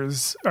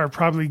doctors are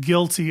probably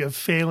guilty of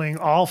failing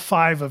all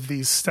 5 of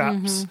these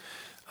steps,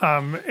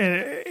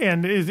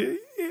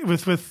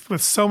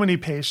 with so many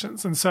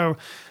patients, and so.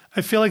 I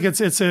feel like it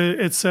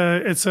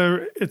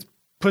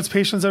puts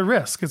patients at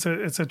risk. It's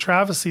a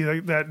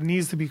travesty that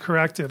needs to be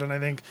corrected. And I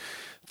think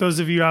those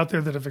of you out there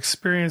that have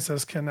experienced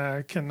this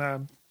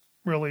can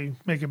really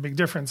make a big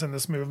difference in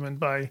this movement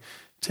by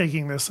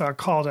taking this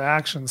call to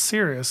action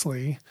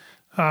seriously.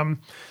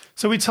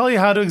 So we tell you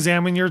how to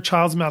examine your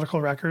child's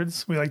medical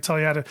records. We tell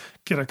you how to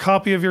get a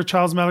copy of your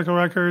child's medical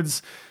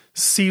records,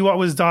 see what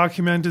was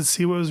documented,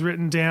 see what was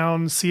written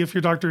down, see if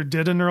your doctor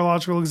did a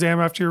neurological exam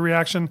after your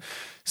reaction.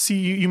 See,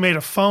 you made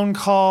a phone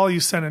call, you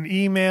sent an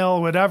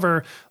email,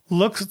 whatever.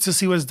 Look to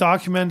see what's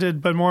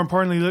documented, but more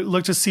importantly,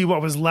 look to see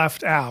what was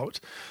left out.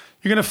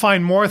 You're going to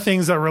find more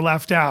things that were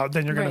left out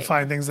than you're going to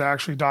find things that are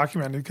actually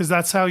documented, because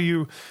that's how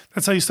you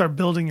start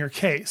building your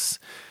case.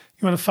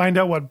 You want to find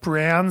out what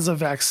brands of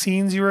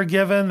vaccines you were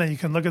given, then you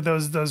can look at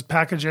those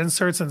package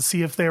inserts and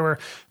see if they were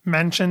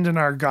mentioned in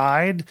our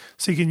guide,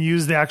 so you can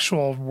use the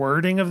actual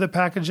wording of the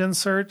package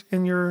insert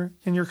in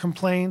your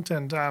complaint.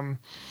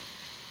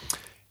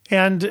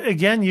 And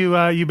again,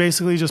 you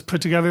basically just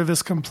put together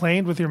this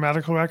complaint with your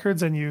medical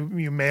records and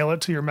you mail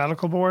it to your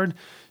medical board.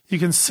 You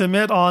can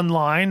submit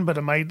online, but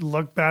it might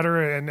look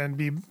better and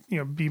be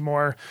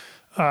more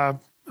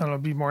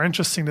be more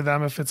interesting to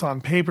them if it's on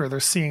paper. They're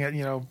seeing it,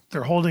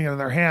 they're holding it in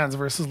their hands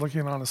versus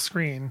looking on a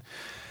screen.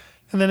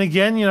 And then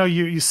again,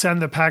 you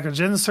send the package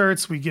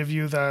inserts. We give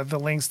you the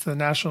links to the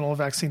National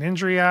Vaccine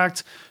Injury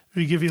Act.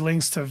 We give you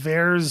links to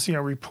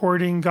VAERS,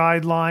 reporting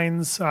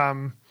guidelines,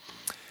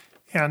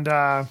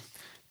 again,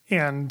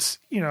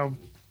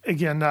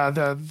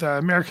 the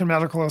American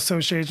Medical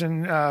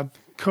Association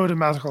Code of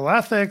Medical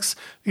Ethics.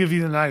 We give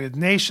you the United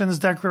Nations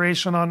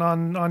Declaration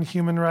on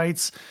Human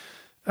Rights,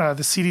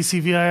 the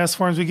CDC VIS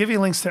forms. We give you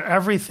links to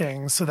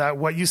everything so that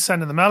what you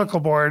send to the medical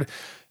board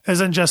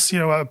isn't just,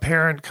 a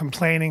parent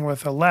complaining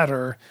with a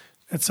letter.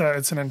 It's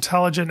an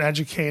intelligent,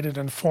 educated,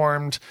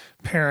 informed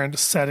parent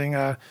sending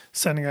a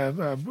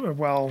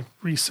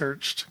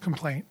well-researched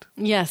complaint.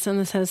 Yes, and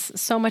this has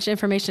so much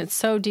information. It's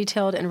so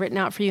detailed and written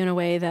out for you in a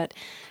way that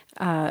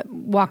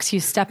walks you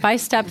step by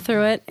step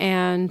through it.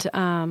 And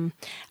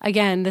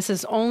again, this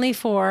is only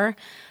for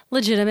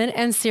legitimate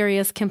and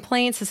serious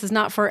complaints. This is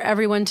not for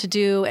everyone to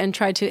do and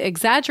try to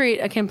exaggerate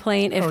a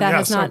complaint if that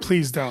has not.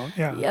 Please don't.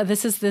 Yeah.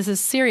 This is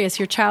serious.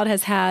 Your child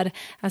has had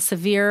a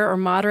severe or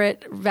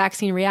moderate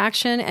vaccine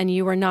reaction, and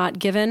you were not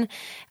given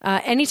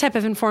any type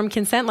of informed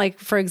consent. Like,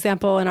 for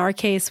example, in our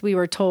case, we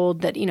were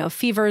told that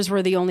fevers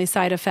were the only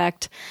side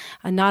effect,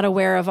 not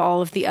aware of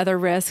all of the other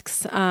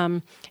risks.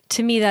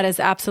 To me, that is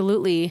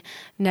absolutely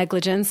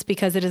negligence,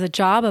 because it is a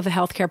job of a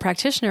healthcare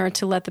practitioner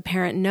to let the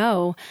parent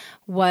know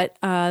what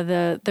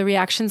the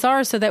reactions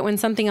are, so that when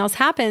something else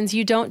happens,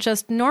 you don't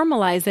just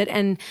normalize it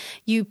and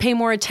you pay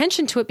more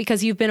attention to it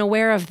because you've been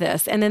aware of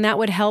this. And then that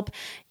would help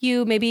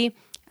you maybe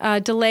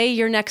delay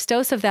your next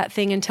dose of that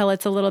thing until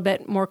it's a little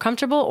bit more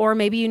comfortable, or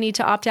maybe you need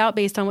to opt out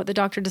based on what the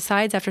doctor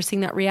decides after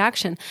seeing that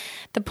reaction.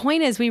 The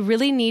point is, we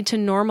really need to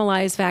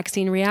normalize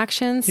vaccine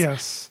reactions.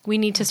 Yes. We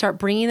need to start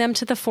bringing them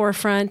to the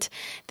forefront.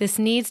 This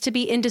needs to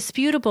be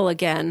indisputable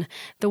again,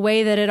 the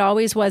way that it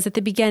always was at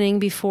the beginning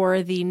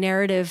before the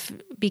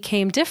narrative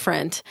became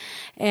different.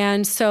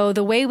 And so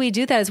the way we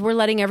do that is we're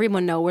letting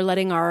everyone know. We're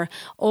letting our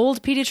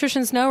old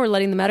pediatricians know. We're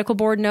letting the medical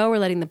board know. We're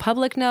letting the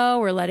public know.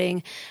 We're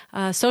letting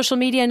social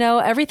media know.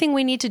 Everything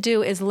we need to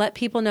do is let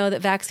people know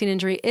that vaccine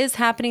injury is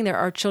happening. There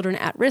are children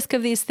at risk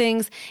of these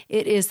things.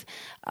 It is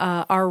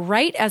our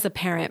right as a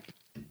parent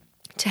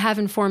to have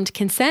informed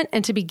consent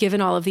and to be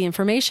given all of the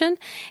information.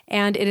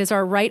 And it is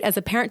our right as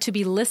a parent to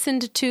be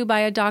listened to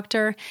by a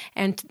doctor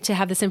and to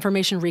have this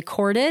information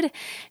recorded,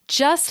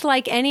 just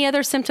like any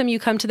other symptom you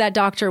come to that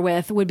doctor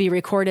with would be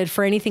recorded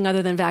for anything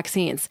other than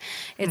vaccines.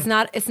 It's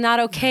not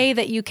okay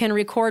that you can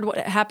record what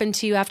happened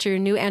to you after your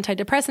new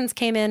antidepressants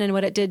came in and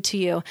what it did to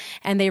you,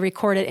 and they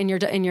record it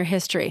in your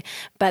history.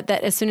 But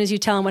that as soon as you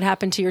tell them what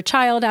happened to your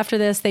child after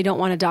this, they don't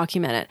want to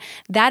document it.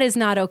 That is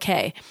not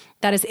okay.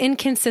 That is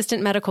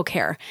inconsistent medical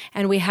care,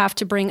 and we have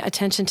to bring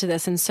attention to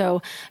this. And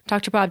so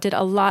Dr. Bob did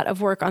a lot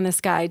of work on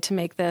this guide to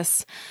make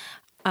this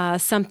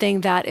something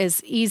that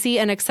is easy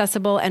and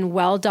accessible and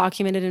well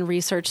documented in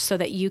research, so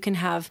that you can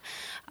have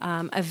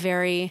a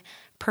very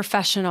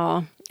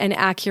professional and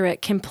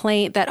accurate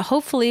complaint that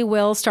hopefully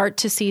will start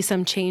to see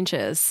some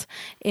changes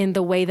in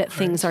the way that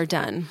things are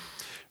done.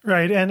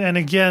 Right. And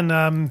again,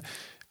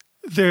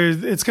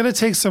 it's going to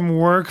take some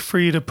work for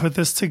you to put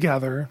this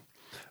together.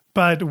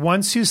 But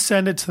once you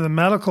send it to the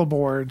medical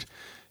board,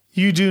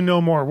 you do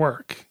no more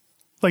work.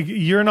 Like,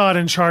 you're not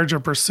in charge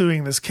of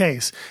pursuing this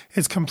case.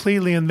 It's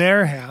completely in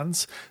their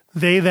hands.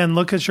 They then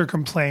look at your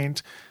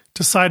complaint,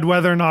 decide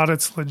whether or not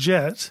it's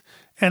legit.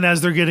 And as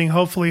they're getting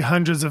hopefully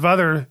hundreds of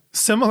other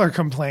similar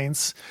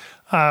complaints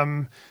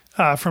from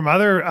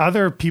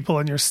other people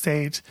in your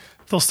state,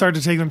 they'll start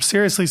to take them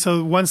seriously.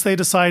 So once they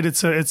decide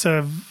it's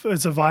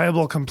a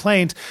viable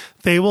complaint,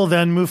 they will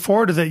then move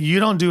forward with it. You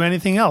don't do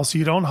anything else.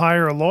 You don't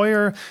hire a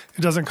lawyer.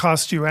 It doesn't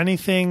cost you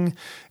anything.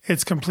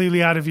 It's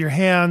completely out of your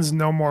hands.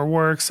 No more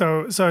work.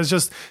 So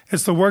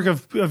it's the work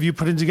of you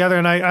putting together.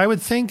 And I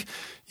would think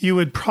you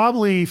would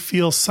probably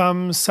feel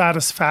some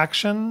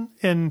satisfaction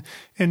in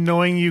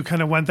knowing you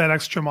kind of went that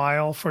extra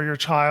mile for your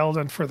child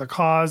and for the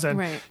cause. And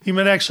right. You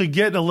might actually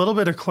get a little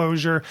bit of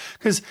closure,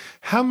 because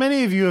how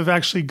many of you have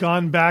actually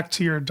gone back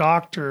to your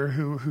doctor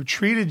who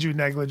treated you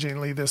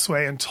negligently this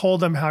way and told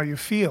them how you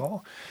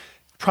feel?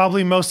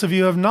 Probably most of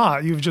you have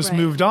not. You've just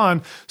moved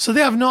on. So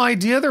they have no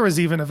idea there was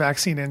even a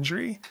vaccine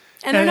injury.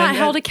 And they're not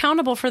held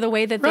accountable for the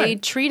way that they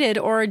treated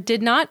or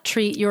did not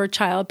treat your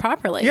child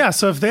properly. Yeah.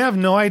 So if they have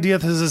no idea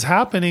this is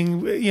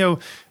happening,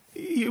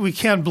 we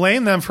can't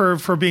blame them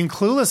for being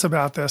clueless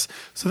about this.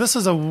 So this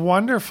is a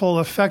wonderful,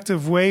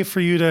 effective way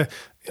for you to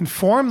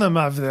inform them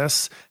of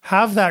this,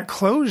 have that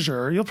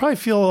closure. You'll probably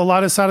feel a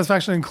lot of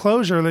satisfaction and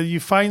closure that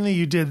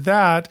you did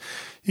that.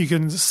 You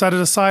can set it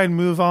aside,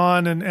 move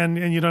on,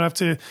 and you don't have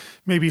to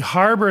maybe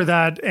harbor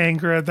that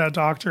anger at that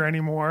doctor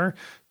anymore,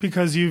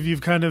 because you've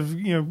kind of,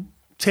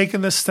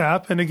 taken this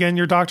step. And again,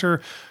 your doctor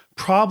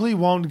probably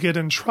won't get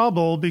in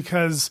trouble,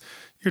 because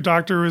your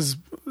doctor is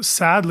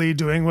sadly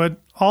doing what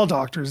all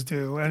doctors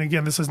do. And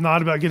again, this is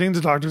not about getting the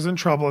doctors in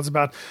trouble. It's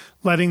about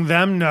letting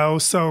them know,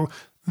 so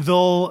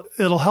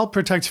it'll help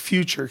protect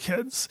future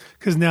kids,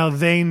 because now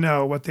they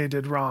know what they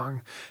did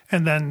wrong.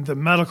 And then the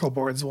medical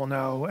boards will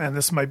know. And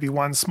this might be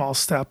one small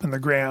step in the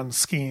grand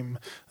scheme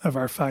of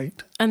our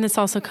fight. And this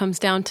also comes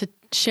down to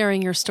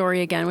sharing your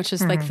story again, which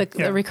is like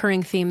the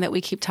recurring theme that we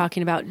keep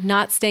talking about,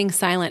 not staying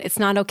silent. It's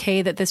not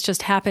okay that this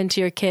just happened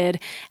to your kid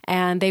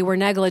and they were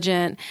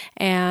negligent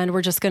and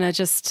we're just going to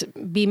just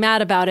be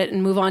mad about it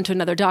and move on to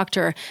another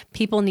doctor.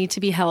 People need to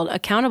be held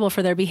accountable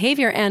for their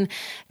behavior. And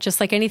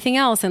just like anything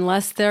else,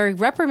 unless they're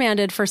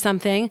reprimanded for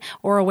something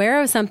or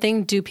aware of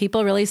something, do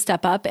people really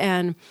step up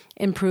and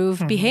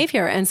improve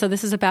behavior? And so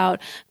this is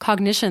about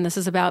cognition. This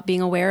is about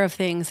being aware of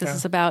things. This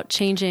is about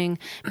changing,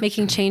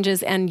 making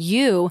changes, and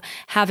you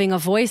having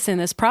a voice in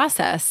this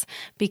process,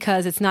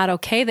 because it's not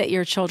okay that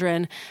your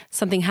children,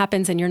 something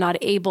happens and you're not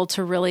able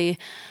to really,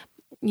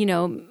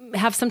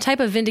 have some type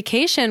of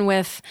vindication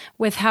with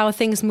how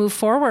things move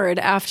forward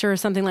after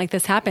something like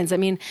this happens. I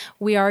mean,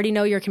 we already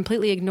know you're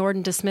completely ignored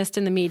and dismissed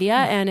in the media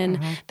and in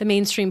the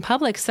mainstream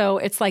public. So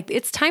it's like,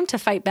 it's time to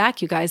fight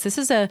back, you guys. This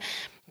is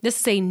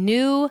a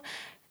new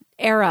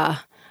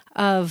era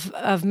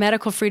of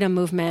medical freedom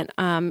movement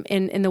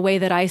in the way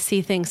that I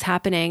see things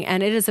happening.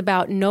 And it is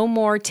about no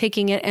more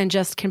taking it and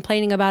just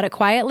complaining about it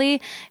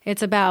quietly.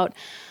 It's about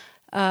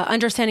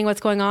understanding what's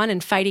going on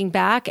and fighting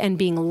back and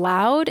being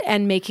loud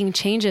and making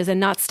changes and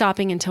not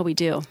stopping until we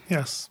do.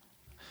 Yes,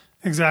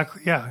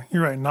 exactly. Yeah,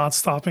 you're right. Not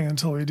stopping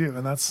until we do.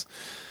 And that's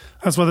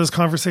what this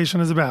conversation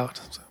is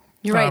about. So,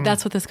 you're right.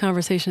 That's what this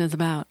conversation is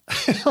about.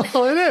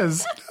 Well, it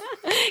is.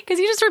 Because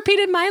you just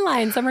repeated my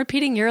lines. I'm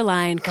repeating your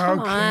line.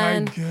 Come on.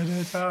 I get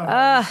it.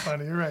 Oh,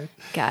 funny. You're right.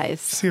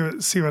 Guys.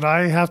 See what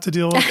I have to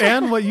deal with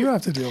and what you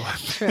have to deal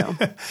with. True.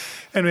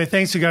 Anyway,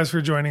 thanks you guys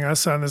for joining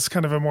us on this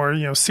kind of a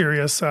more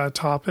serious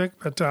topic.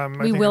 But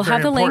we will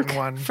have the link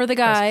for the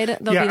guide. Yes.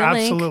 There'll be the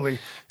link. Absolutely.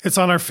 It's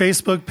on our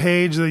Facebook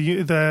page,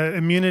 the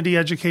Immunity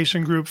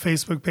Education Group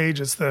Facebook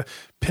page. It's the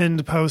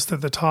pinned post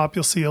at the top.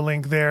 You'll see a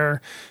link there,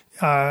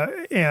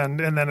 and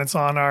then it's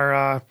on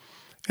our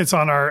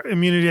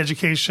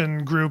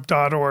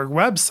immunityeducationgroup.org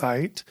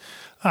website,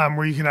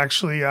 where you can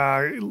actually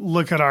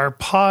look at our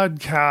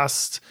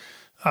podcast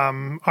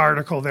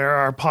article there,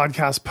 our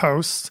podcast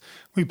posts.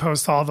 We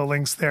post all the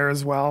links there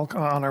as well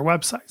on our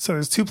website. So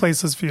there's two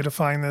places for you to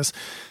find this.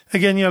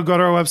 Again, go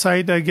to our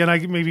website. Again, I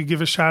maybe give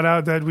a shout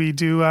out that we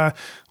do,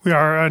 we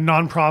are a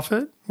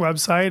nonprofit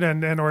website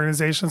and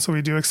organization. So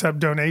we do accept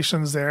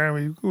donations there, and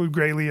we would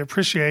greatly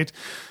appreciate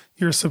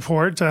your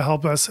support to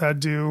help us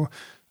do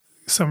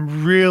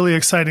some really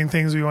exciting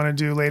things we want to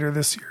do later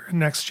this year,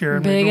 next year.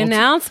 Big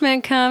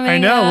announcement coming. I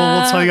know.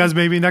 We'll tell you guys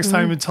maybe next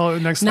time.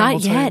 Next time.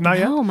 Not yet.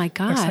 Oh my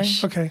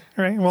gosh. Okay.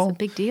 All right. Well, it's a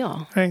big deal.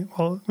 All right.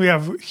 Well, we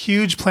have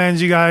huge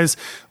plans, you guys.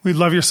 We'd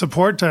love your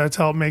support to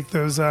help make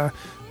those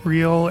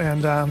real.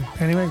 And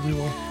anyway, we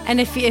will. And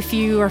if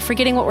you are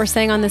forgetting what we're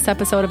saying on this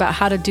episode about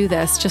how to do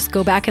this, just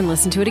go back and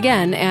listen to it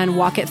again and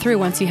walk it through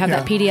once you have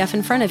that PDF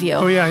in front of you.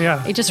 Oh,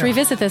 yeah. You just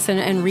revisit this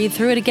and read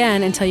through it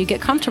again until you get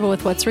comfortable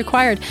with what's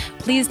required.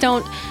 Please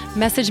don't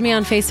message me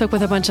on Facebook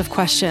with a bunch of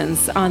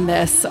questions on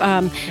this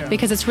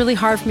because it's really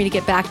hard for me to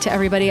get back to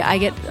everybody. I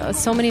get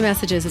so many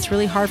messages. It's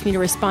really hard for me to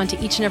respond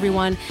to each and every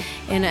one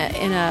in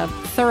a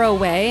thorough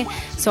way.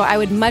 So I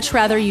would much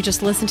rather you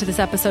just listen to this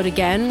episode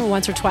again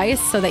once or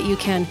twice so that you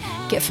can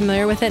get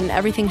familiar with it, and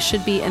everything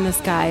should be in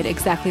this guide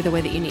exactly the way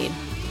that you need.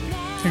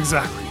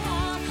 Exactly.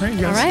 All right,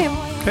 you guys. All right.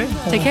 Okay.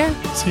 Take care.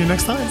 See you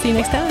next time. See you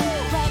next time.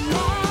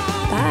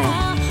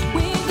 Bye.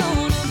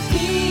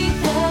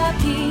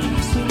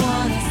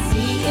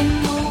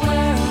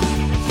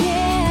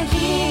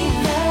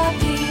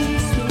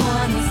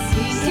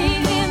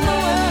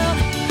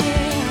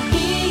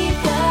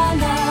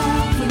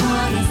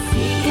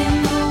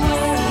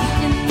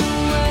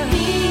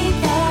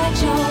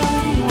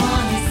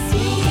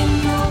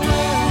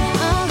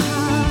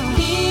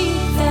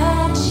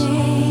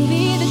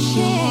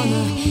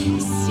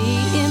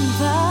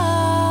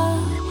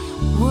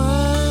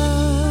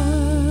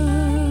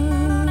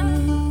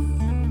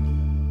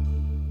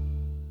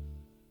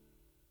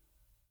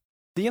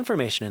 The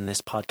information in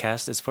this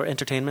podcast is for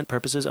entertainment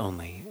purposes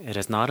only. It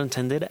is not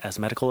intended as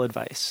medical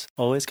advice.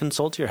 Always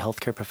consult your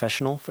healthcare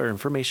professional for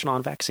information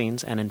on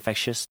vaccines and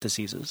infectious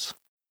diseases.